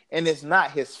team, and it's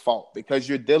not his fault because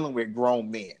you're dealing with grown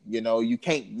men. You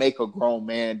can't make a grown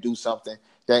man do something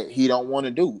that he don't want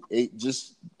to do. It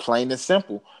just plain and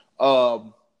simple.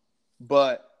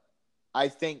 But I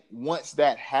think once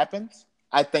that happens,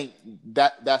 I think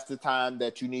that's the time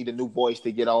that you need a new voice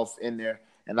to get off in there.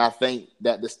 And I think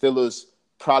that the Steelers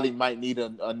probably might need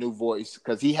a new voice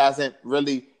because he hasn't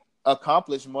really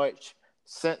accomplished much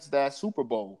since that Super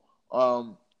Bowl.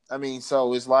 I mean,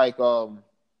 so it's like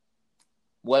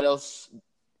what else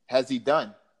has he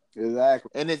done? Exactly.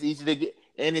 And it's easy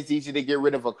to get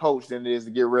rid of a coach than it is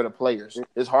to get rid of players.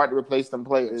 It's hard to replace them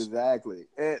players. Exactly.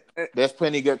 There's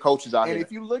plenty of good coaches out here. And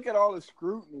if you look at all the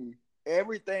scrutiny,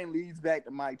 everything leads back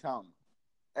to Mike Tomlin.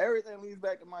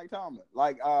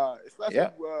 Like,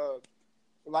 especially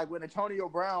like when Antonio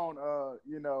Brown,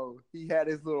 he had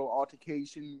his little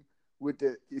altercation with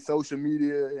the social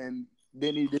media, and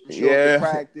then he didn't show up to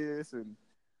practice and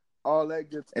all that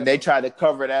good stuff. And they tried to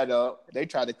cover that up.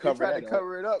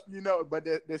 Cover it up, but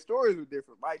the stories were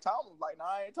different. Mike Tomlin was like, "Nah,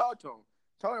 I ain't talked to him."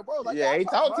 Antonio Brown was like, "Yeah, I ain't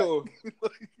talked to him."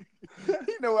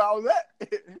 He knew where I was at.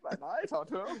 He's like, "Nah, I ain't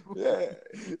talked to him." Yeah.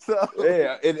 So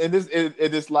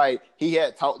it's like he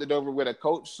had talked it over with a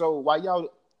coach. So why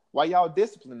y'all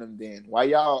discipline him then? Why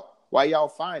y'all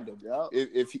find him? Yep.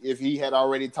 If he had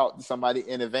already talked to somebody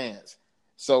in advance.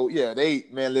 So yeah,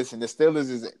 listen, the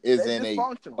Steelers is in a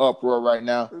uproar right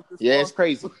now. It's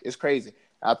crazy. It's crazy.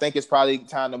 I think it's probably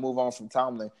time to move on from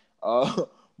Tomlin.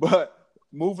 But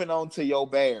moving on to your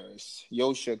Bears,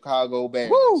 your Chicago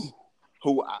Bears,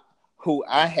 who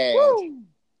I had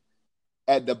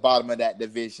at the bottom of that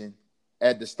division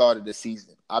at the start of the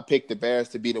season. I picked the Bears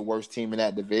to be the worst team in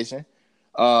that division,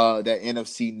 that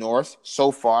NFC North. So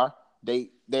far,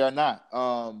 they are not.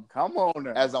 Come on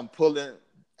now. As I'm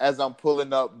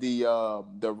pulling up the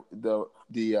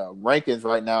rankings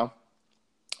right now,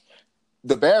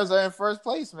 the Bears are in first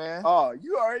place, man. Oh,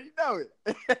 you already know it.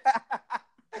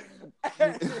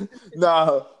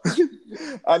 No,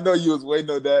 I know you was waiting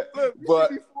on that. Look,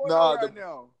 but no,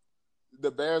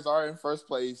 the Bears are in first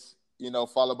place.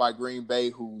 followed by Green Bay,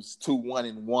 who's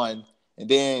 2-1-1, and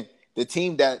then the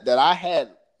team that I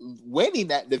had winning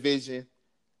that division,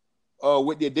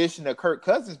 with the addition of Kirk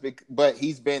Cousins, but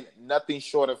he's been nothing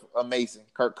short of amazing.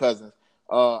 Kirk Cousins.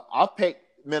 I'll pick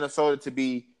Minnesota to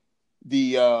be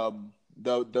the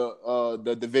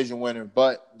division winner,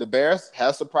 but the Bears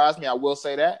have surprised me. I will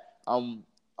say that. I'm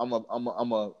a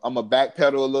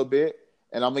backpedal a little bit,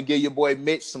 and I'm gonna give your boy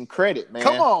Mitch some credit, man.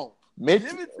 Come on, Mitch.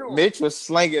 give it to him. Mitch was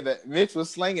slinging that. Mitch was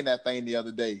slinging that thing the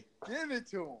other day. Give it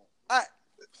to him.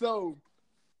 So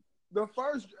the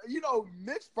first,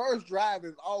 Mitch's first drive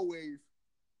is always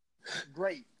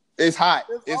great. It's hot.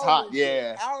 It's hot.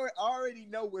 Yeah. I already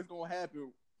know what's gonna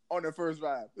happen on the first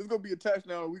drive. It's gonna be a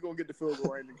touchdown. We're gonna get the field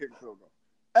goal right and kick the field goal.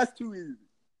 That's too easy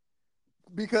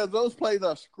because those plays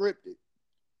are scripted.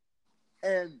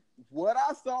 And what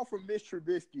I saw from Mitch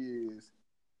Trubisky is,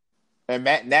 and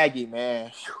Matt Nagy,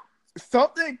 man,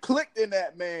 something clicked in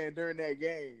that man during that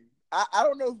game. I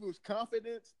don't know if it was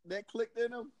confidence that clicked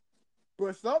in him,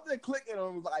 but something clicked in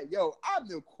him was like, yo, I'm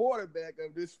the quarterback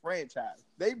of this franchise.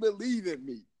 They believe in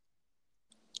me.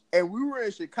 And we were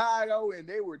in Chicago, and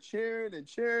they were cheering and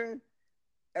cheering.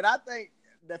 And I think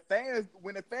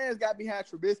when the fans got behind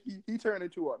Trubisky, he turned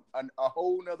into a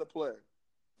whole nother player.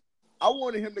 I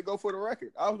wanted him to go for the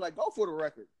record. I was like, go for the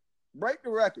record. Break the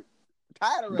record.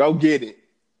 Tie the record. Go get it.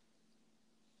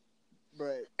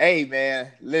 But hey,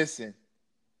 man, listen.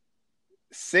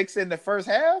 6 in the first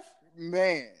half?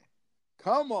 Man,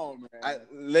 come on, man.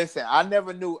 I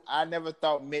never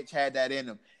thought Mitch had that in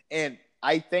him. And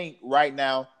I think right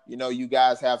now, you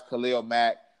guys have Khalil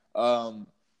Mack.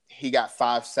 He got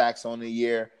 5 sacks on the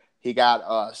year. He got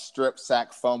a strip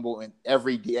sack fumble in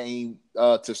every game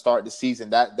to start the season.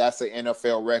 That's an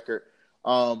NFL record.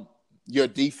 Your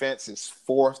defense is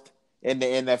 4th in the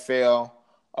NFL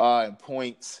in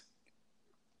points.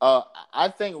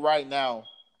 I think right now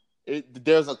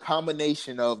there's a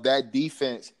combination of that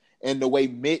defense and the way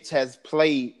Mitch has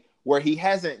played where he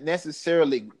hasn't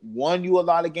necessarily won you a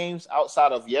lot of games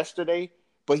outside of yesterday,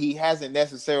 but he hasn't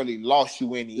necessarily lost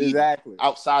you any exactly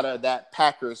outside of that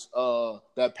Packers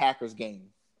game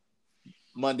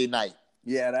Monday night.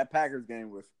 Yeah, that Packers game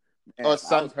was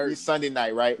Sunday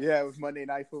night, right? Yeah, it was Monday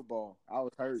Night Football. I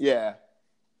was hurt. Yeah.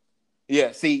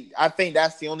 See, I think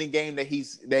that's the only game that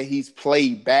he's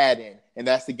played bad in, and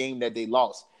that's the game that they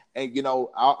lost. And I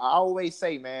always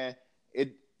say, man,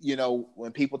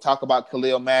 when people talk about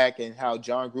Khalil Mack and how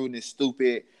John Gruden is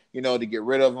stupid, to get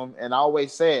rid of him, and I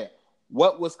always said,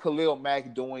 what was Khalil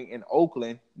Mack doing in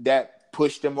Oakland that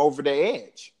pushed him over the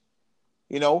edge?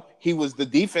 He was the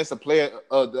defensive player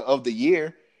of the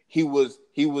year. He was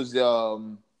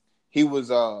the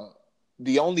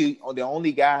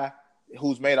only guy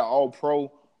who's made an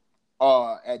All-Pro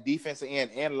at defensive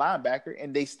end and linebacker,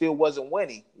 and they still wasn't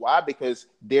winning. Why? Because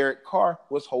Derek Carr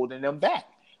was holding them back.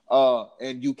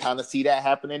 And you kind of see that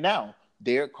happening now.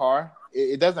 Derek Carr,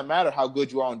 it doesn't matter how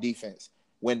good you are on defense.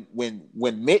 When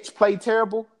Mitch played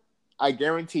terrible, I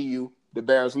guarantee you the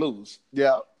Bears lose.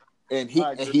 Yeah. And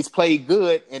he's played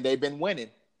good, and they've been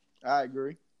winning. I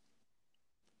agree.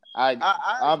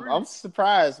 I'm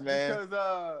surprised, man.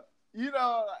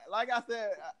 Because like I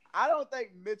said, I don't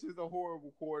think Mitch is a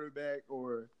horrible quarterback,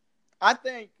 or I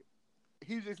think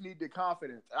he just needed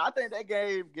confidence. I think that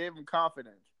gave him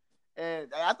confidence.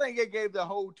 And I think it gave the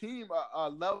whole team a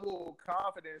level of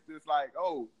confidence. It's like,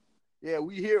 oh, yeah,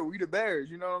 we here. We the Bears.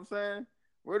 You know what I'm saying?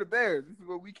 We're the Bears. This is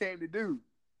what we came to do.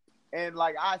 And,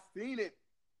 like, I seen it.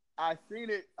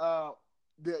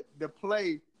 The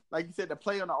play, like you said, the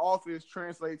play on the offense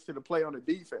translates to the play on the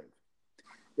defense.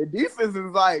 The defense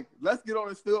is like, let's get on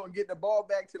the field and get the ball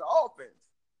back to the offense.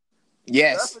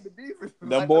 Yes. That's what the defense is.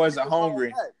 Them boys are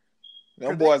hungry.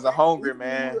 Them boys are hungry,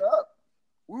 man.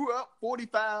 We were up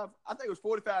 45. I think it was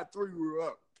 45-3 we were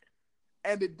up.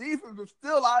 And the defense was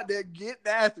still out there getting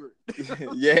after it.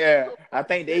 Yeah. I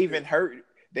think they even hurt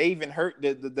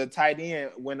the tight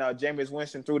end when Jameis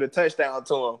Winston threw the touchdown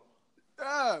to him.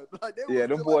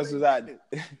 Them boys was out.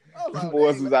 Them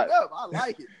boys was out. I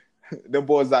like it. Them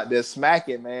boys out there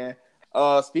smacking, man.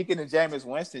 Speaking of Jameis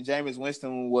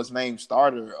Winston was named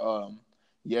starter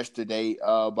yesterday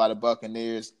by the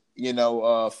Buccaneers.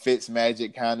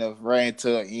 Fitzmagic kind of ran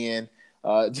to an end.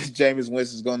 Jameis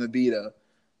Winston's going to be the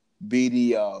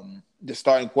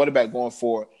starting quarterback going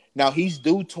forward. Now he's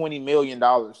due $20 million.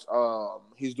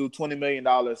 He's due $20 million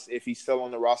if he's still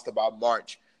on the roster by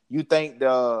March. You think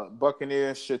the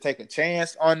Buccaneers should take a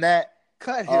chance on that?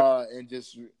 Cut him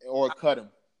cut him.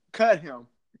 Cut him.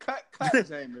 Cut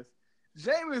Jameis.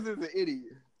 Jameis is an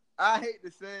idiot. I hate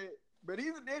to say it, but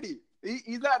he's an idiot.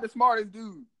 He's not the smartest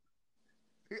dude.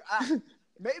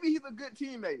 maybe he's a good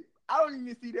teammate. I don't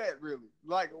even see that really.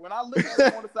 Like when I look at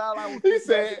him on the sideline when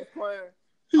Fitzmagic was playing,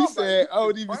 he said, "I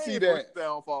don't even see that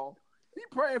downfall." He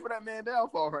praying for that man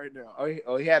downfall right now.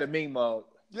 Oh, he had a mean mug.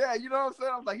 Yeah, you know what I'm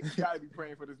saying? I was like, he got to be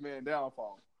praying for this man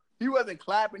downfall. He wasn't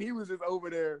clapping. He was just over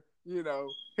there. You know,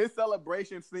 his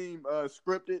celebration seemed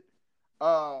scripted.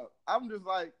 I'm just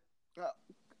like,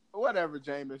 whatever,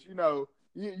 Jameis. You know,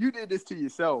 you did this to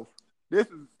yourself. This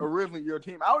is originally your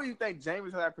team. I don't even think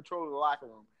Jameis had control of the locker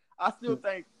room. I still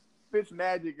think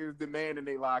Fitzmagic is the man in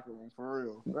their locker room for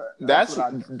real.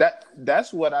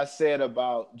 That's what I said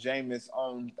about Jameis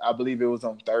on. I believe it was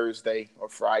on Thursday or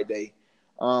Friday.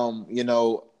 You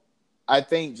know, I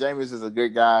think Jameis is a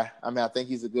good guy. I mean, I think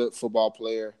he's a good football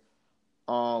player.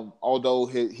 Although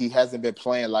he hasn't been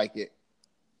playing like it,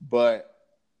 but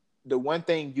the one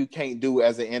thing you can't do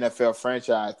as an NFL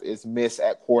franchise is miss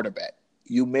at quarterback.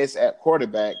 You miss at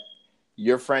quarterback,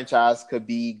 your franchise could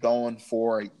be gone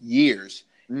for years.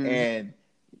 Mm-hmm. And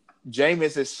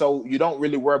Jameis is so you don't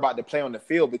really worry about the play on the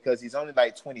field because he's only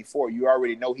like 24. You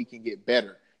already know he can get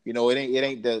better. You know, it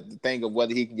ain't the thing of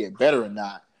whether he can get better or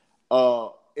not.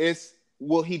 It's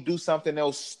will he do something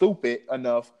else stupid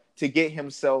enough to get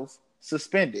himself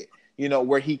suspended? You know,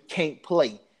 where he can't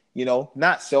play. You know,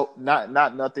 not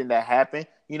nothing that happened.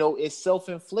 You know, it's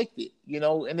self-inflicted. You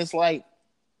know, and it's like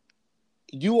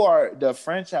you are the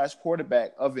franchise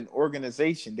quarterback of an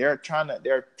organization. They're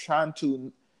trying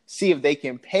to see if they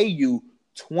can pay you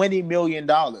 $20 million.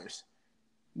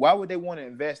 Why would they want to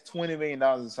invest $20 million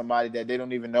in somebody that they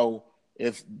don't even know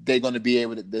if they're going to be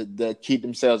able to keep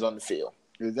themselves on the field?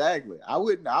 Exactly. I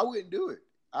wouldn't do it.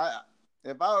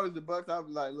 If I was the Bucs, I'd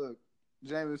be like, look,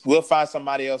 Jameis, we'll find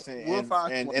somebody else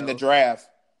in the draft.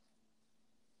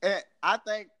 And I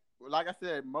think, like I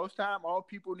said, most time all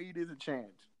people need is a chance.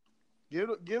 Give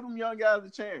them young guys a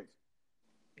chance.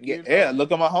 Yeah,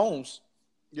 look at Mahomes.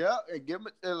 Yeah, and give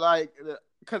them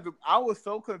because I was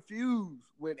so confused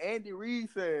when Andy Reid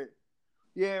said,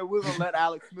 "Yeah, we're gonna let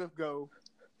Alex Smith go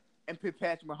and pick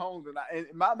Patrick Mahomes." And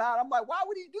in my mind, I'm like, "Why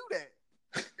would he do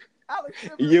that?" Alex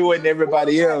Smith you and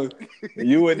everybody else.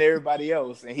 You and everybody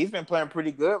else, and he's been playing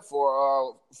pretty good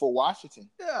for Washington.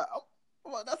 Yeah,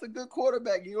 well, that's a good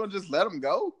quarterback. You don't just let him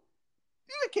go.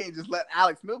 You can't just let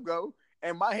Alex Smith go.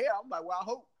 And my head, I'm like, well, I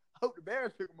hope the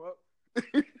Bears pick him up.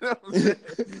 You know what I'm saying?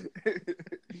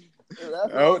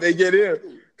 I hope they get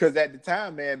him because at the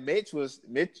time, man, Mitch was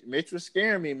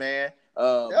scaring me, man.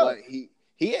 But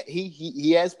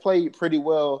he has played pretty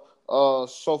well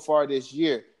so far this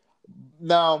year.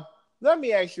 Now, let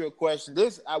me ask you a question.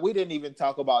 We didn't even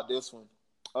talk about this one.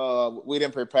 We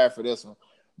didn't prepare for this one,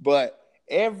 but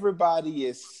everybody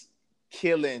is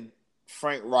killing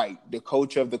Frank Reich, the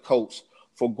coach of the coach,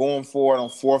 for going for it on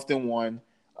 4th and 1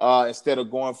 instead of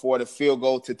going for the field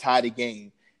goal to tie the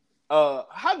game.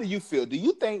 How do you feel? Do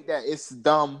you think that it's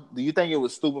dumb? Do you think it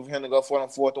was stupid for him to go for it on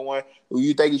 4th and 1? Or do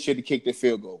you think he should have kicked the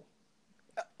field goal?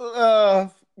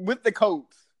 With the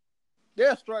Colts,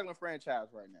 they're a struggling franchise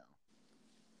right now.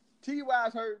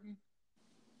 T.Y.'s hurting.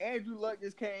 Andrew Luck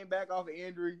just came back off an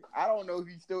injury. I don't know if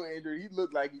he's still injured. He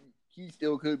looked like he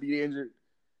still could be injured.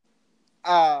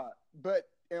 But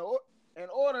in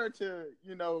order to,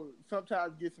 you know,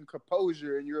 sometimes get some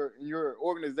composure in your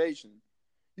organization,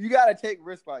 you got to take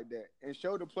risks like that and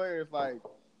show the players, like,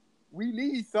 we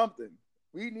need something.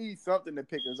 We need something to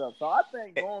pick us up. So I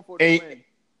think going for the win.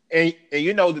 And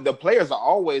you know, the players are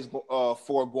always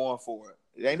for going for it.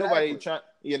 There ain't nobody trying,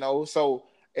 you know, so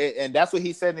 – and that's what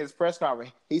he said in his press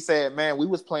conference. He said, man, we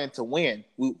was playing to win.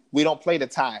 We don't play to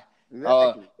tie.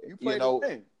 Exactly. You play to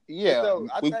win. Yeah, so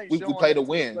we play to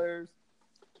win. Players,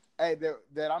 hey,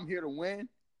 that I'm here to win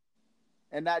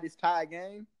and not just tie a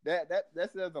game, that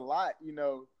says a lot, you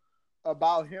know,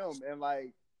 about him. And,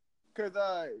 like, because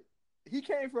he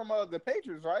came from the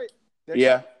Patriots, right?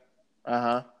 Yeah.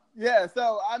 Uh-huh. Yeah,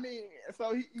 so, I mean,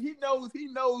 so he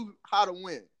knows how to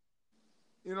win.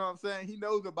 You know what I'm saying? He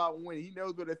knows about winning. He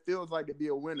knows what it feels like to be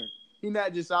a winner. He's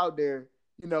not just out there,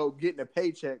 you know, getting a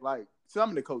paycheck like some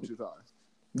of the coaches are.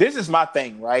 This is my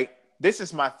thing, right? This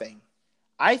is my thing.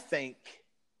 I think,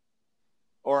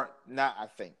 or not I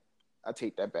think, I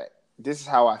take that back. This is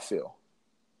how I feel.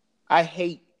 I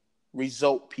hate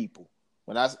result people.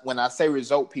 When I say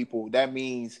result people, that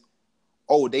means,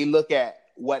 they look at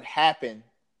what happened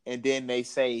and then they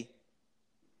say,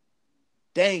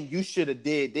 dang, you should have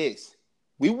did this.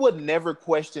 We would never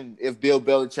question if Bill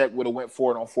Belichick would have went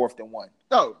for it on 4th and 1.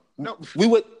 No. We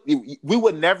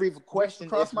would never even question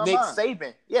if Nick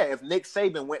Saban. Yeah, if Nick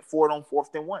Saban went for it on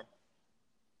 4th and 1.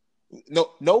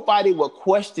 No, nobody will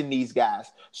question these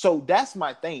guys. So that's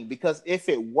my thing, because if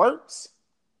it works,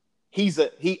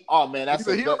 Oh man, that's He's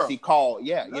a a hero. gutsy call.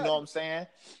 Yeah, you Right. know what I'm saying.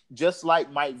 Just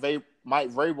like Mike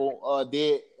Vrabel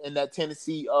did in that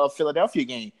Tennessee Philadelphia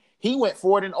game, he went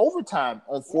for it in overtime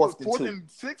on What, 4th and 2.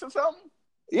 6 or something?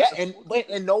 Yeah, and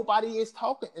nobody is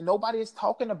talking,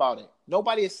 about it.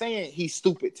 Nobody is saying he's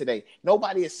stupid today.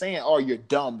 Nobody is saying, "Oh, you're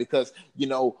dumb," because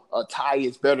a tie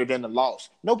is better than a loss.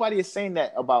 Nobody is saying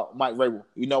that about Mike Vrabel.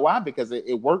 You know why? Because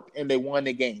it worked and they won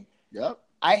the game. Yep.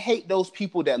 I hate those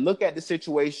people that look at the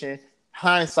situation,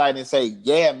 hindsight, and say,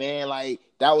 "Yeah, man, like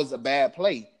that was a bad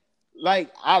play."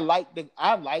 Like I like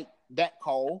that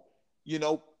call.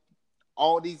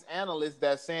 All these analysts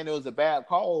that saying it was a bad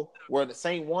call were the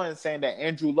same ones saying that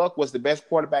Andrew Luck was the best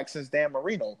quarterback since Dan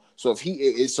Marino. So if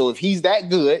he's that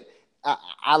good,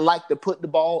 I like to put the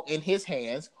ball in his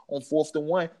hands on 4th and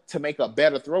 1 to make a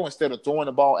better throw instead of throwing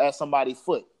the ball at somebody's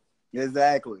foot.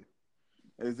 Exactly.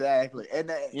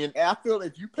 And I feel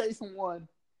if you pay someone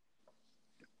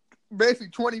basically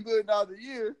 $20 million a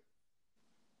year,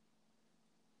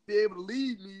 be able to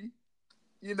lead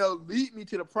me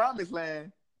to the promised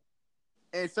land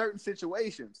in certain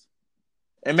situations.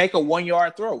 And make a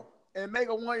 1-yard throw. And make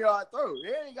a 1-yard throw.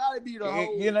 It ain't got to be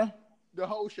the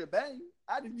whole shebang.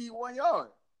 I just need 1 yard.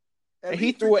 And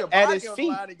he threw it at his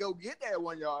feet. And go get that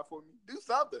 1 yard for me. Do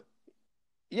something.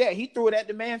 Yeah, he threw it at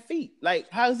the man's feet. Like,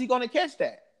 how is he going to catch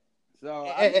that? So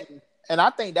and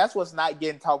I think that's what's not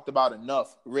getting talked about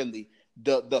enough, really.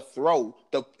 The throw.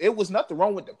 It was nothing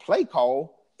wrong with the play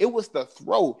call. It was the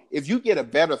throw. If you get a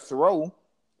better throw,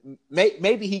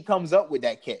 maybe he comes up with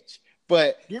that catch.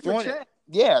 But throwing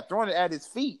it at his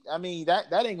feet, I mean,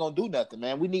 that ain't going to do nothing,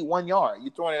 man. We need 1 yard.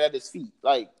 You're throwing it at his feet.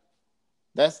 Like,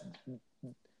 that's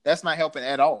not helping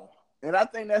at all. And I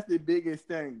think that's the biggest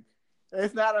thing.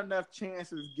 There's not enough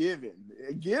chances given.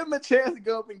 Give him a chance to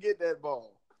go up and get that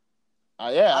ball.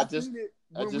 I just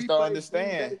don't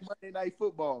understand. Monday Night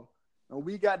Football, and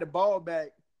we got the ball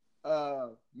back.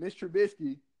 Mitch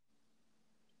Trubisky,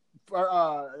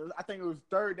 I think it was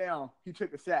 3rd down. He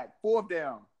took a sack. 4th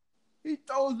down, he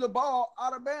throws the ball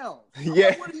out of bounds. Yeah.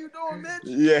 Like, what are you doing, Mitch?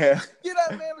 Yeah. Give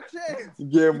that man a chance.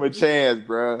 Give him a chance,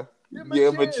 bro.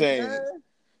 Give him a chance. Man.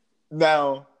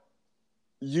 Now,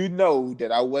 you know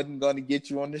that I wasn't going to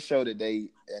get you on the show today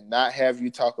and not have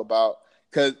you talk about,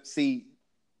 because see,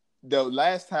 the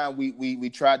last time we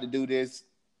tried to do this,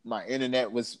 my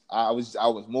internet was I was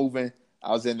moving.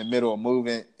 I was in the middle of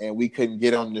moving and we couldn't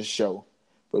get on the show.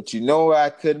 But I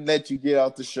couldn't let you get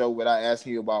off the show without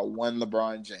asking you about one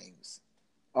LeBron James.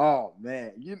 Oh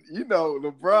man, you know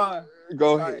LeBron.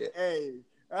 Go ahead. Hey,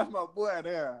 that's my boy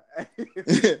there.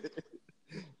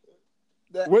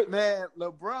 Man,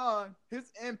 LeBron,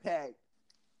 his impact,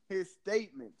 his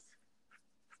statements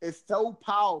is so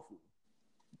powerful.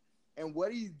 And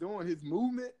what he's doing, his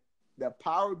movement, the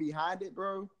power behind it,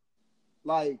 bro.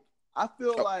 Like, I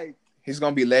feel like he's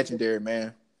gonna be legendary,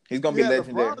 man. He's gonna be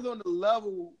legendary. LeBron's on the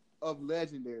level of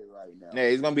legendary right now. Yeah,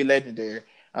 he's gonna be legendary.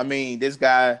 I mean, this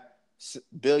guy, $1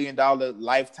 billion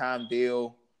lifetime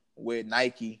deal with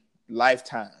Nike,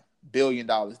 lifetime $1 billion.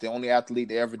 The only athlete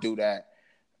to ever do that.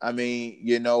 I mean,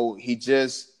 he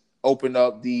just opened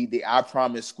up the I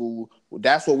Promise School.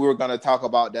 That's what we were gonna talk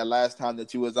about that last time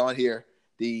that you was on here.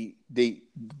 The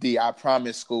I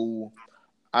Promise School.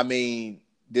 I mean,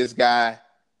 this guy,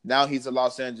 now he's the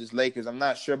Los Angeles Lakers. I'm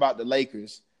not sure about the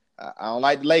Lakers. I don't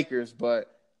like the Lakers,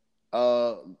 but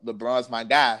LeBron's my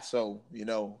guy. So,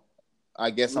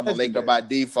 I guess I'm a Laker by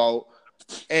default.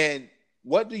 And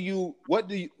what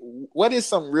is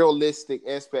some realistic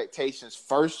expectations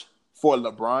first for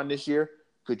LeBron this year?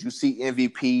 Could you see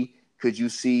MVP? Could you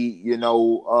see,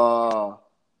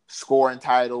 scoring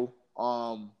title?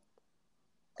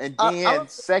 And then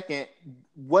second,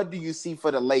 what do you see for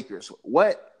the Lakers?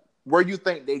 Where you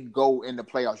think they go in the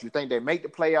playoffs? You think they make the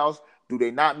playoffs? Do they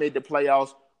not make the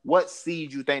playoffs? What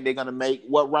seed you think they're going to make?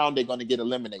 What round they're going to get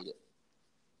eliminated?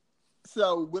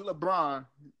 So with LeBron,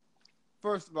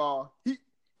 first of all,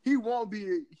 he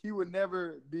would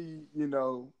never be,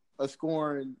 a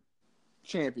scoring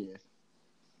champion.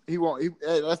 He won't.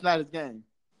 That's not his game.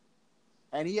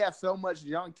 And he has so much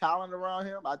young talent around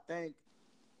him. I think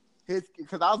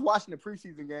because I was watching the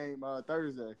preseason game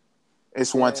Thursday.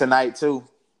 It's one tonight too.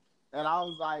 And I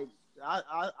was like,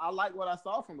 I like what I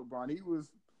saw from LeBron. He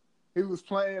was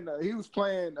playing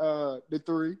the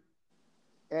three,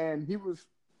 and he was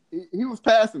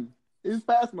passing. He was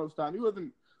passing most of the time. He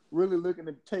wasn't really looking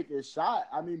to take his shot.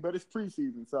 I mean, but it's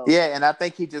preseason, so yeah. And I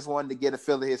think he just wanted to get a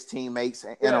feel of his teammates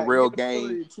in a real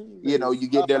game. You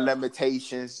get their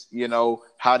limitations.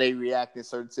 How they react in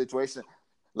certain situations.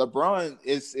 LeBron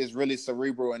is really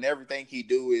cerebral, and everything he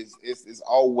do is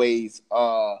always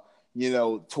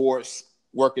towards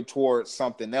working towards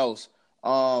something else.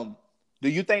 Do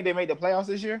you think they made the playoffs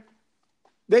this year?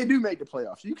 They do make the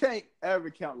playoffs. You can't ever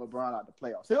count LeBron out the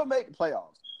playoffs. He'll make the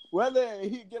playoffs. Whether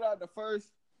he get out the first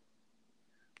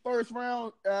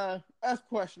round, that's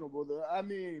questionable. Though. I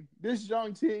mean, this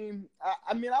young team,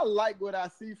 I like what I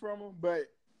see from them, but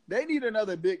they need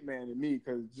another big man to me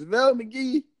because JaVale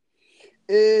McGee,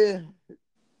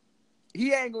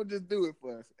 he ain't gonna just do it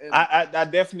for us. And I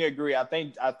definitely agree. I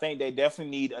think they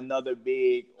definitely need another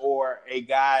big or a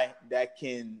guy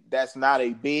that's not a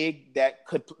big that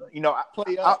could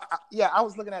play up. I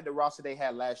was looking at the roster they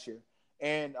had last year,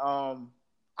 and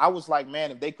I was like,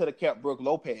 man, if they could have kept Brook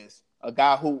Lopez, a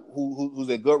guy who's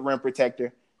a good rim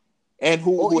protector, and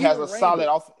who has a solid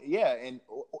off,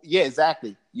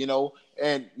 exactly.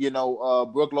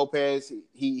 Brook Lopez,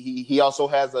 he also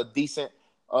has a decent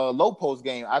low post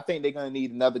game. I think they're going to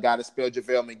need another guy to spell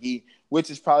JaVale McGee, which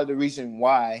is probably the reason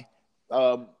why,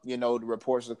 the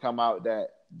reports have come out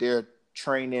that they're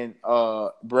training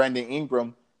Brandon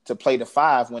Ingram to play the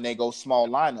 5 when they go small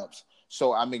lineups.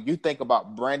 So, I mean, you think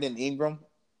about Brandon Ingram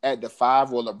at the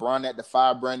 5 or LeBron at the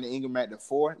 5, Brandon Ingram at the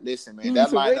 4. Listen, man, that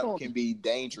lineup can be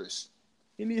dangerous.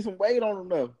 He needs some weight on him,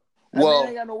 though. Man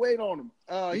ain't got no weight on him.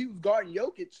 He was guarding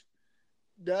Jokic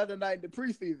the other night in the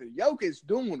preseason. Jokic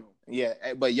doing him. Yeah,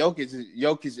 but Jokic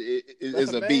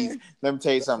is a beast. Let me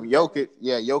tell you something.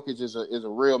 Jokic is a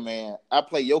real man. I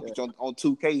play Jokic on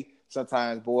 2K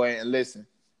sometimes, boy, and listen.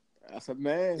 That's a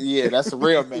man. Yeah, that's a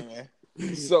real man.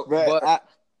 So, but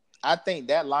I think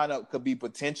that lineup could be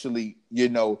potentially,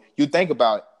 you think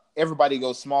about it, everybody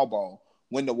goes small ball.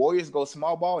 When the Warriors go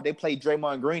small ball, they play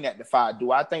Draymond Green at the 5.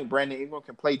 Do I think Brandon Ingram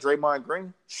can play Draymond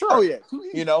Green? Sure. Oh, yeah.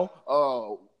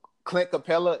 Clint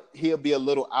Capella, he'll be a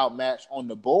little outmatched on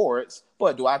the boards,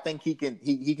 but do I think he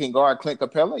can guard Clint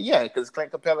Capella? Yeah, because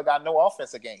Clint Capella got no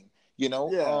offensive game,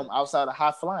 outside of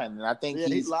high flying, and I think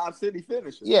he's Lob City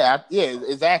finisher. Yeah,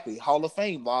 exactly. Hall of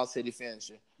Fame Lob City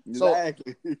finisher.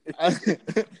 Exactly. So,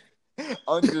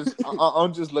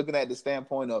 I'm just looking at the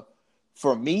standpoint of,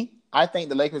 for me, I think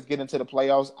the Lakers get into the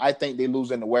playoffs. I think they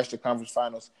lose in the Western Conference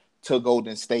Finals to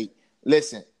Golden State.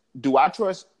 Listen, do I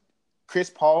trust Chris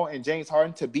Paul and James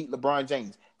Harden to beat LeBron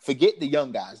James? Forget the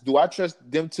young guys. Do I trust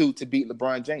them two to beat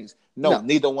LeBron James? No.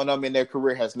 Neither one of them in their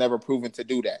career has never proven to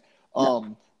do that.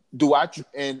 No. Do I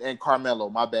and Carmelo?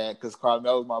 My bad, because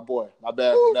Carmelo's my boy. My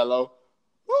bad, Melo.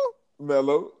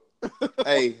 Melo.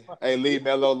 hey, leave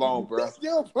Melo alone, bro.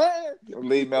 Still playing.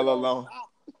 Leave Melo alone.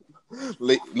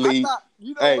 Leave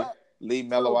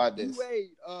Melo out this.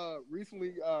 D-Wade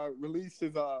recently released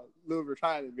his little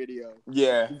retirement video.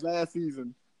 Yeah. His last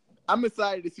season. I'm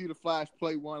excited to see the Flash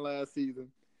play one last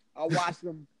season. I watched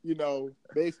him,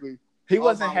 basically. He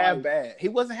wasn't half bad. He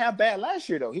wasn't half bad last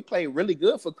year, though. He played really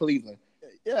good for Cleveland.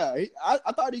 Yeah,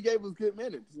 I thought he gave us good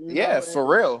minutes. For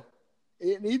real.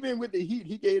 And even with the Heat,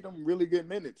 he gave them really good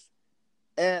minutes.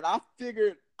 And I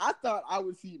thought I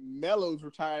would see Melo's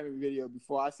retirement video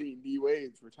before I see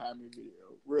D-Wade's retirement video.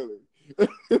 Really.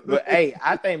 But, hey,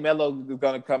 I think Melo is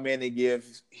going to come in and give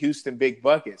Houston big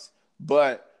buckets.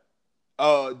 But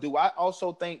do I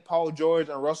also think Paul George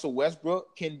and Russell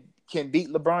Westbrook can beat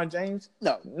LeBron James?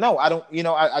 No, I don't.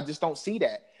 I just don't see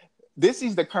that. This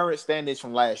is the current standings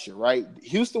from last year, right?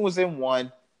 Houston was in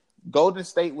 1, Golden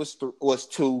State was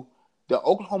 2. The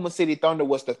Oklahoma City Thunder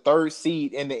was the 3rd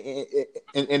seed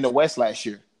in the West last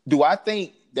year. Do I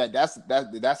think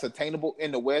that's attainable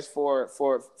in the West for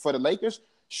the Lakers?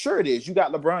 Sure it is. You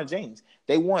got LeBron James.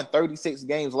 They won 36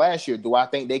 games last year. Do I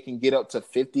think they can get up to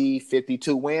 50,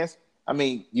 52 wins? I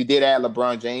mean, you did add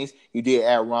LeBron James. You did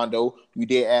add Rondo. You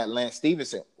did add Lance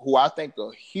Stevenson, who I think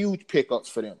are huge pickups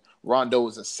for them. Rondo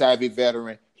is a savvy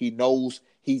veteran. He knows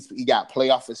he got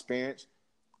playoff experience.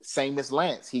 Same as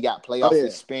Lance. He got playoff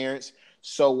experience.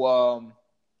 So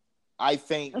I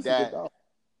think that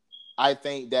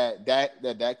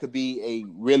could be a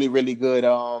really, really good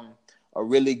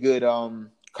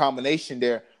combination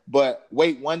there. But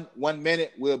wait 1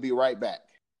 minute, we'll be right back.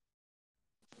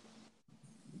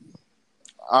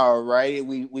 All right,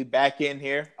 we back in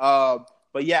here. But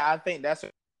yeah, I think that's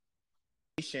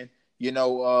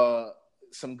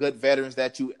some good veterans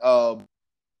that you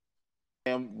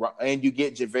and you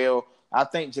get JaVale. I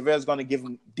think JaVale's going to give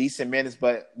him decent minutes,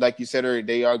 but like you said earlier,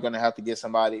 they are going to have to get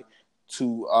somebody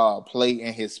to play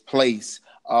in his place,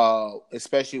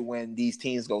 especially when these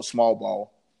teams go small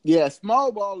ball. Yeah,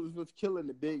 small ball is what's killing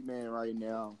the big man right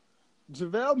now.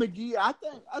 JaVale McGee, I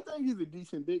think he's a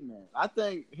decent big man. I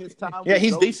think his time with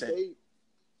he's Golden decent. State,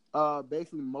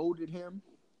 basically molded him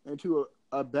into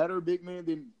a better big man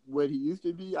than what he used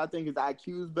to be. I think his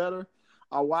IQ is better.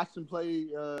 I watched him play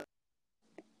the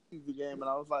game, and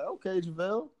I was like, okay,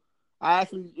 JaVale, I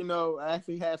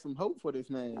actually had some hope for this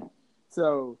man.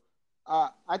 So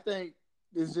I think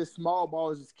it's just small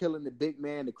balls just killing the big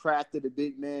man, the craft of the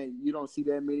big man. You don't see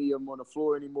that many of them on the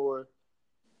floor anymore,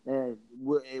 and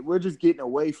we're just getting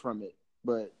away from it.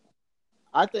 But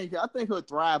I think he'll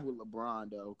thrive with LeBron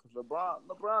though, because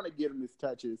LeBron will get him his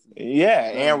touches. Yeah,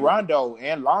 and Rondo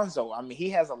and Lonzo. I mean, he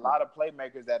has a lot of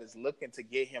playmakers that is looking to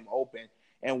get him open.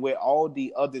 And with all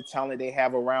the other talent they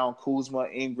have around Kuzma,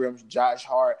 Ingram, Josh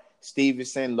Hart,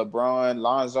 Stevenson, LeBron,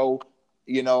 Lonzo,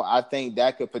 I think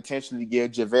that could potentially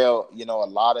give JaVale, a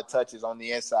lot of touches on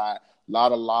the inside, a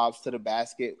lot of lobs to the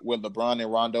basket with LeBron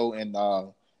and Rondo and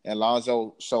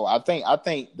Lonzo. So I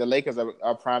think the Lakers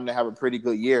are primed to have a pretty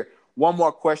good year. One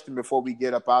more question before we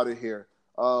get up out of here.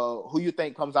 Who you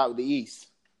think comes out of the East?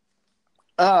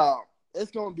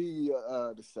 It's gonna be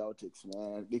the Celtics,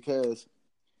 man, because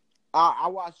I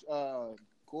watched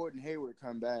Gordon Hayward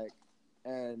come back,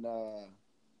 and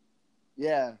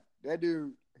yeah, that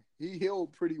dude, he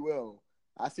healed pretty well.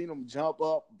 I seen him jump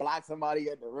up, block somebody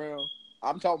at the rim.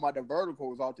 I'm talking about the vertical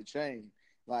was off the chain.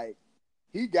 Like,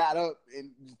 he got up and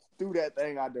threw that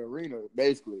thing out the arena,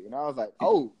 basically. And I was like,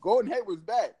 oh, Gordon Hayward's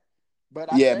back.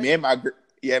 But me and my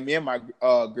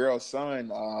girl's son,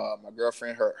 my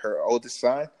girlfriend, her oldest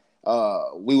son,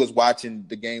 we was watching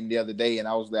the game the other day, and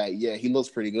I was like, yeah, he looks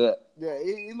pretty good. Yeah,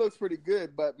 he looks pretty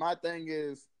good. But my thing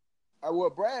is,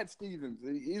 Brad Stevens,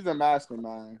 he's a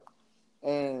mastermind.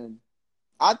 And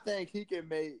I think he can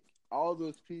make all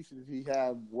those pieces he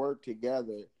have work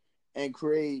together and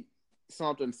create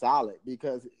something solid,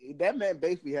 because that man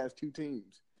basically has two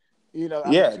teams.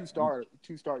 Two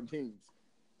starting teams.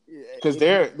 Because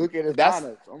look at his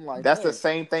lineups. I'm like, that's the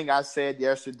same thing I said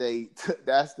yesterday.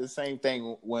 That's the same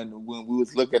thing when we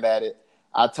was looking at it.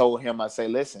 I told him, I say,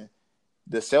 listen,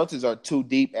 the Celtics are too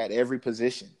deep at every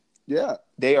position. Yeah.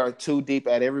 They are too deep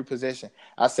at every position.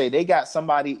 I say they got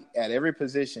somebody at every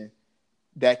position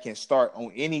that can start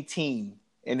on any team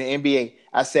in the NBA.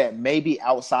 I said maybe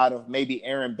outside of maybe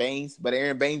Aaron Baines, but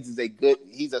Aaron Baines is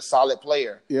he's a solid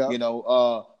player. Yeah.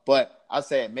 But I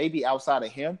said maybe outside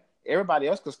of him, everybody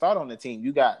else could start on the team.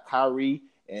 You got Kyrie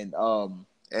and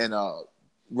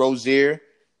Rozier.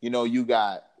 You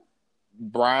got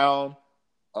Brown,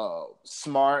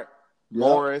 Smart,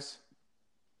 Morris,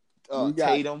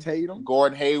 Tatum,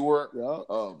 Gordon Hayward.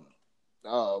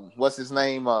 What's his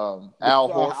name? Al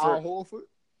Horford.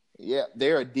 Yeah,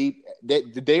 they're a deep.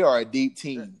 They are a deep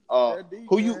team. Deep,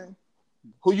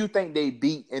 who you think they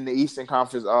beat in the Eastern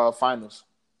Conference Finals?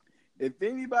 If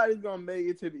anybody's gonna make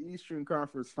it to the Eastern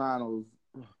Conference Finals,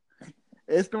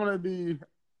 it's gonna be.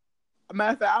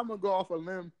 Matter of fact, I'm gonna go off a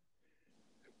limb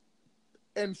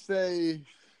and say,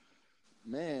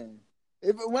 man,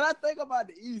 when I think about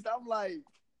the East, I'm like,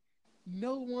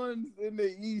 no one's in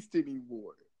the East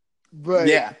anymore. But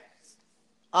yeah,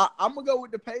 I'm gonna go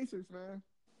with the Pacers, man.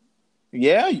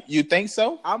 Yeah, you think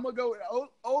so? I'm gonna go with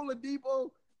Oladipo.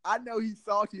 I know he's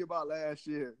salty about last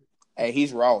year. Hey,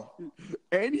 he's raw.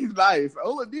 And he's nice.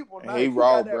 Oladipo nice. He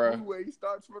raw, bro. Where he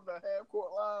starts from the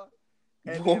half-court line.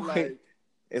 And boy, then,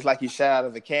 it's like he shot out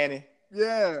of a cannon.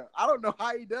 Yeah. I don't know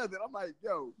how he does it. I'm like,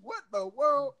 yo, what the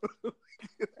world?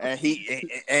 and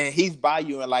he's by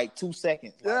you in like 2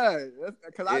 seconds. Yeah.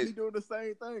 Because I be doing the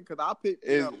same thing. Because I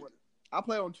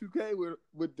play on 2K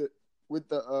with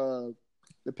the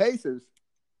Pacers.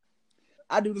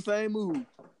 I do the same move.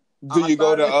 Do you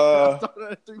go to I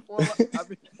started at 3-point line. I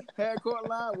mean, half-court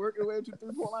line, working away to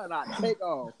 3-point line. I take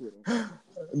off with him.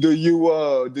 Do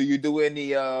you do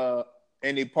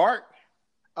any park?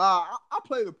 I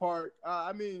play the park.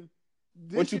 I mean,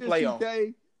 what you play 2K,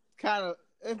 on? Kind of,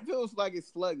 it feels like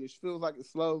it's sluggish. Feels like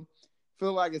it's slow.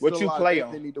 Feels like it's what still you a lot play of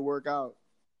on? They need to work out.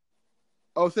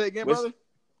 Oh, say again, brother.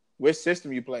 Which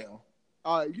system you play on?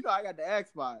 I got the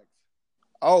Xbox.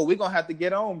 Oh, we're gonna have to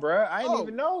get on, bro. I didn't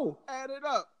even know. Add it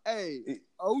up. Hey,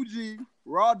 OG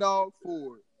Raw Dog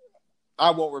Ford. I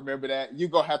won't remember that. You're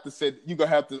gonna have to send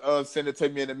it to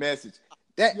me in a message.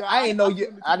 I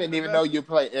didn't even know you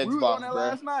played Xbox, we were on that bro.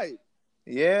 last night.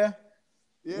 Yeah,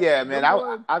 man.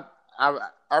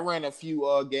 I ran a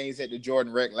few games at the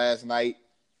Jordan Rec last night.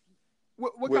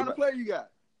 What kind of player you got?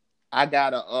 I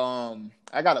got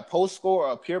a post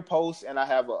score, a pure post, and I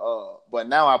have but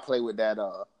now I play with that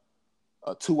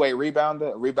a two-way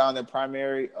rebounder, rebounding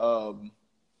primary,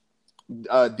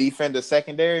 defender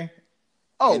secondary.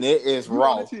 Oh, and it is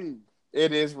raw.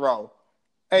 It is raw.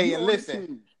 Hey, and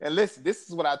listen, this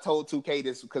is what I told 2K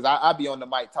this, because I be on the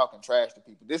mic talking trash to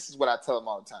people. This is what I tell them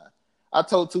all the time. I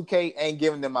told 2K ain't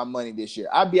giving them my money this year.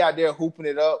 I be out there hooping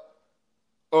it up.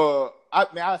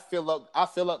 I fill up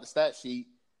the stat sheet.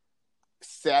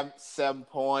 7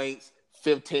 points,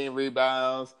 15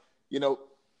 rebounds, 2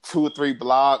 or 3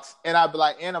 blocks, and I'd be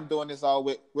like, and I'm doing this all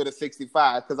with a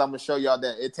 65 because I'm gonna show y'all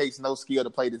that it takes no skill to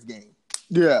play this game.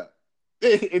 Yeah,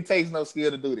 it takes no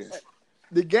skill to do this.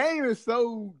 The game is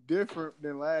so different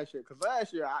than last year. Because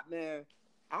last year, I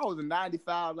was a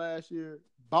 95 last year,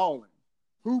 balling,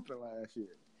 hooping last year.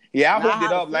 Yeah, I hooped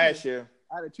it up last year.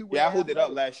 I had a two-way. Yeah, I hooped it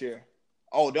up last year.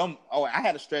 I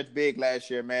had a stretch big last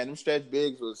year, man. Them stretch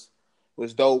bigs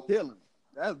was dope. Killing.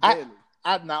 That's deadly.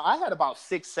 I had about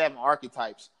 6-7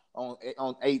 archetypes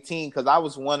on 18 because I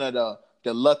was one of the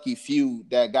lucky few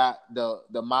that got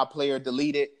the my player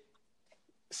deleted.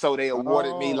 So they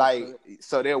awarded me like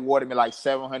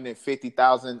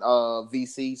 750,000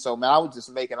 VC. So man, I was just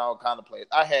making all kind of plays.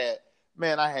 I had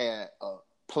a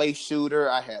play shooter,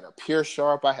 I had a pure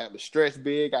sharp, I had a stretch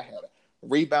big, I had a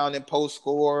rebounding post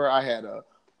scorer, I had a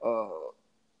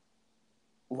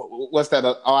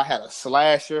I had a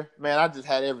slasher. Man, I just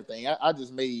had everything. I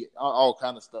just made all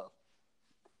kind of stuff.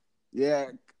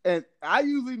 Yeah, and I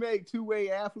usually make two-way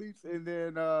athletes, and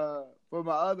then for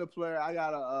my other player, I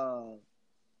got a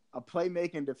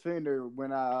playmaking defender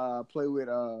when I play with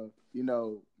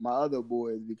my other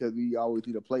boys because we always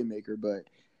do the playmaker. But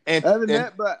other than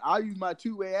that, but I use my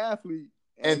two-way athlete.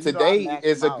 And today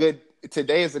is a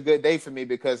good day for me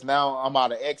because now I'm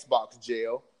out of Xbox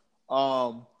jail.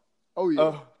 I was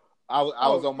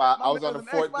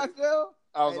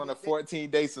on a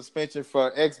 14-day suspension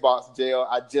for Xbox jail.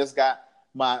 I just got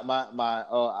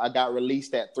I got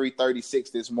released at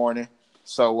 3:36 this morning.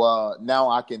 So now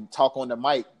I can talk on the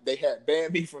mic. They had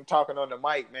banned me from talking on the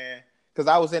mic, man, because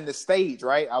I was in the stage,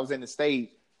 right? I was in the stage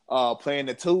playing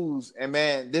the twos, and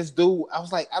man, this dude, I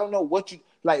was like, I don't know what you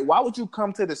like. Why would you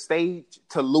come to the stage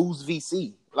to lose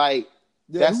VC? Like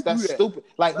that's stupid.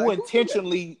 Like who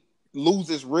intentionally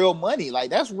loses real money?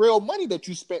 Like that's real money that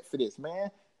you spent for this,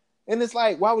 man. And it's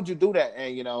like, why would you do that?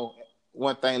 And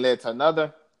one thing led to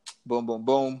another. Boom, boom,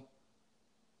 boom,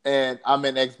 and I'm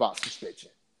in Xbox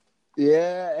suspension.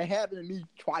 Yeah, it happened to me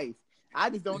twice. I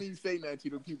just don't even say nothing to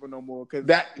the people no more because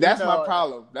that's my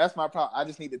problem. That's my problem. I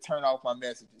just need to turn off my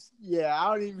messages. Yeah,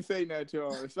 I don't even say nothing to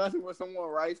them, especially when someone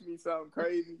writes me something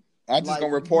crazy. I'm just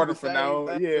gonna report it from now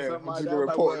on. Yeah, I'm just gonna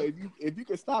report it. If you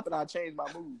can stop it, I'll change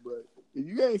my move. But if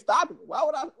you ain't stopping it, why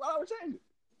would I change it?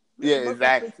 Yeah,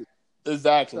 exactly.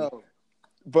 So,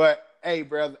 but hey,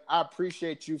 brother, I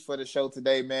appreciate you for the show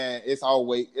today, man. It's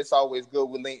always good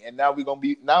with Link, and now we're gonna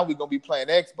be playing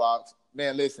Xbox,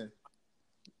 man. Listen,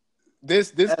 this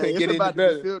could get any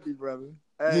better. Filthy, brother.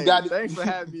 Hey, thanks for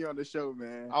having me on the show,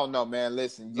 man. Oh no, man.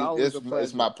 Listen,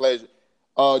 it's my pleasure.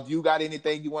 Do you got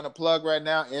anything you want to plug right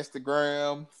now?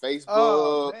 Instagram,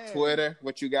 Facebook, Twitter?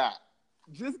 What you got?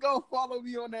 Just go follow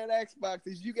me on that Xbox.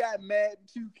 If you got Madden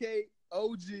 2K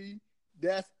OG,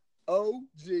 that's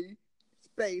OG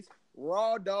space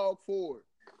Raw Dog 4.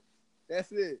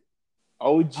 That's it.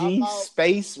 OG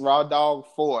space Raw Dog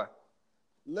 4.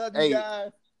 Love you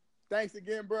guys. Thanks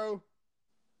again, bro.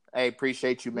 Hey,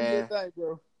 appreciate you, man. Thanks,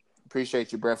 bro.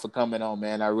 Appreciate you, bro, for coming on,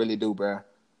 man. I really do, bro.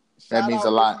 That means a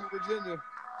lot.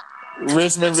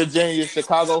 Richmond, Virginia,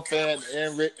 Chicago fan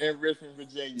in Richmond,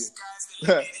 Virginia.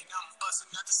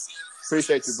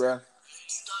 Appreciate you, bro.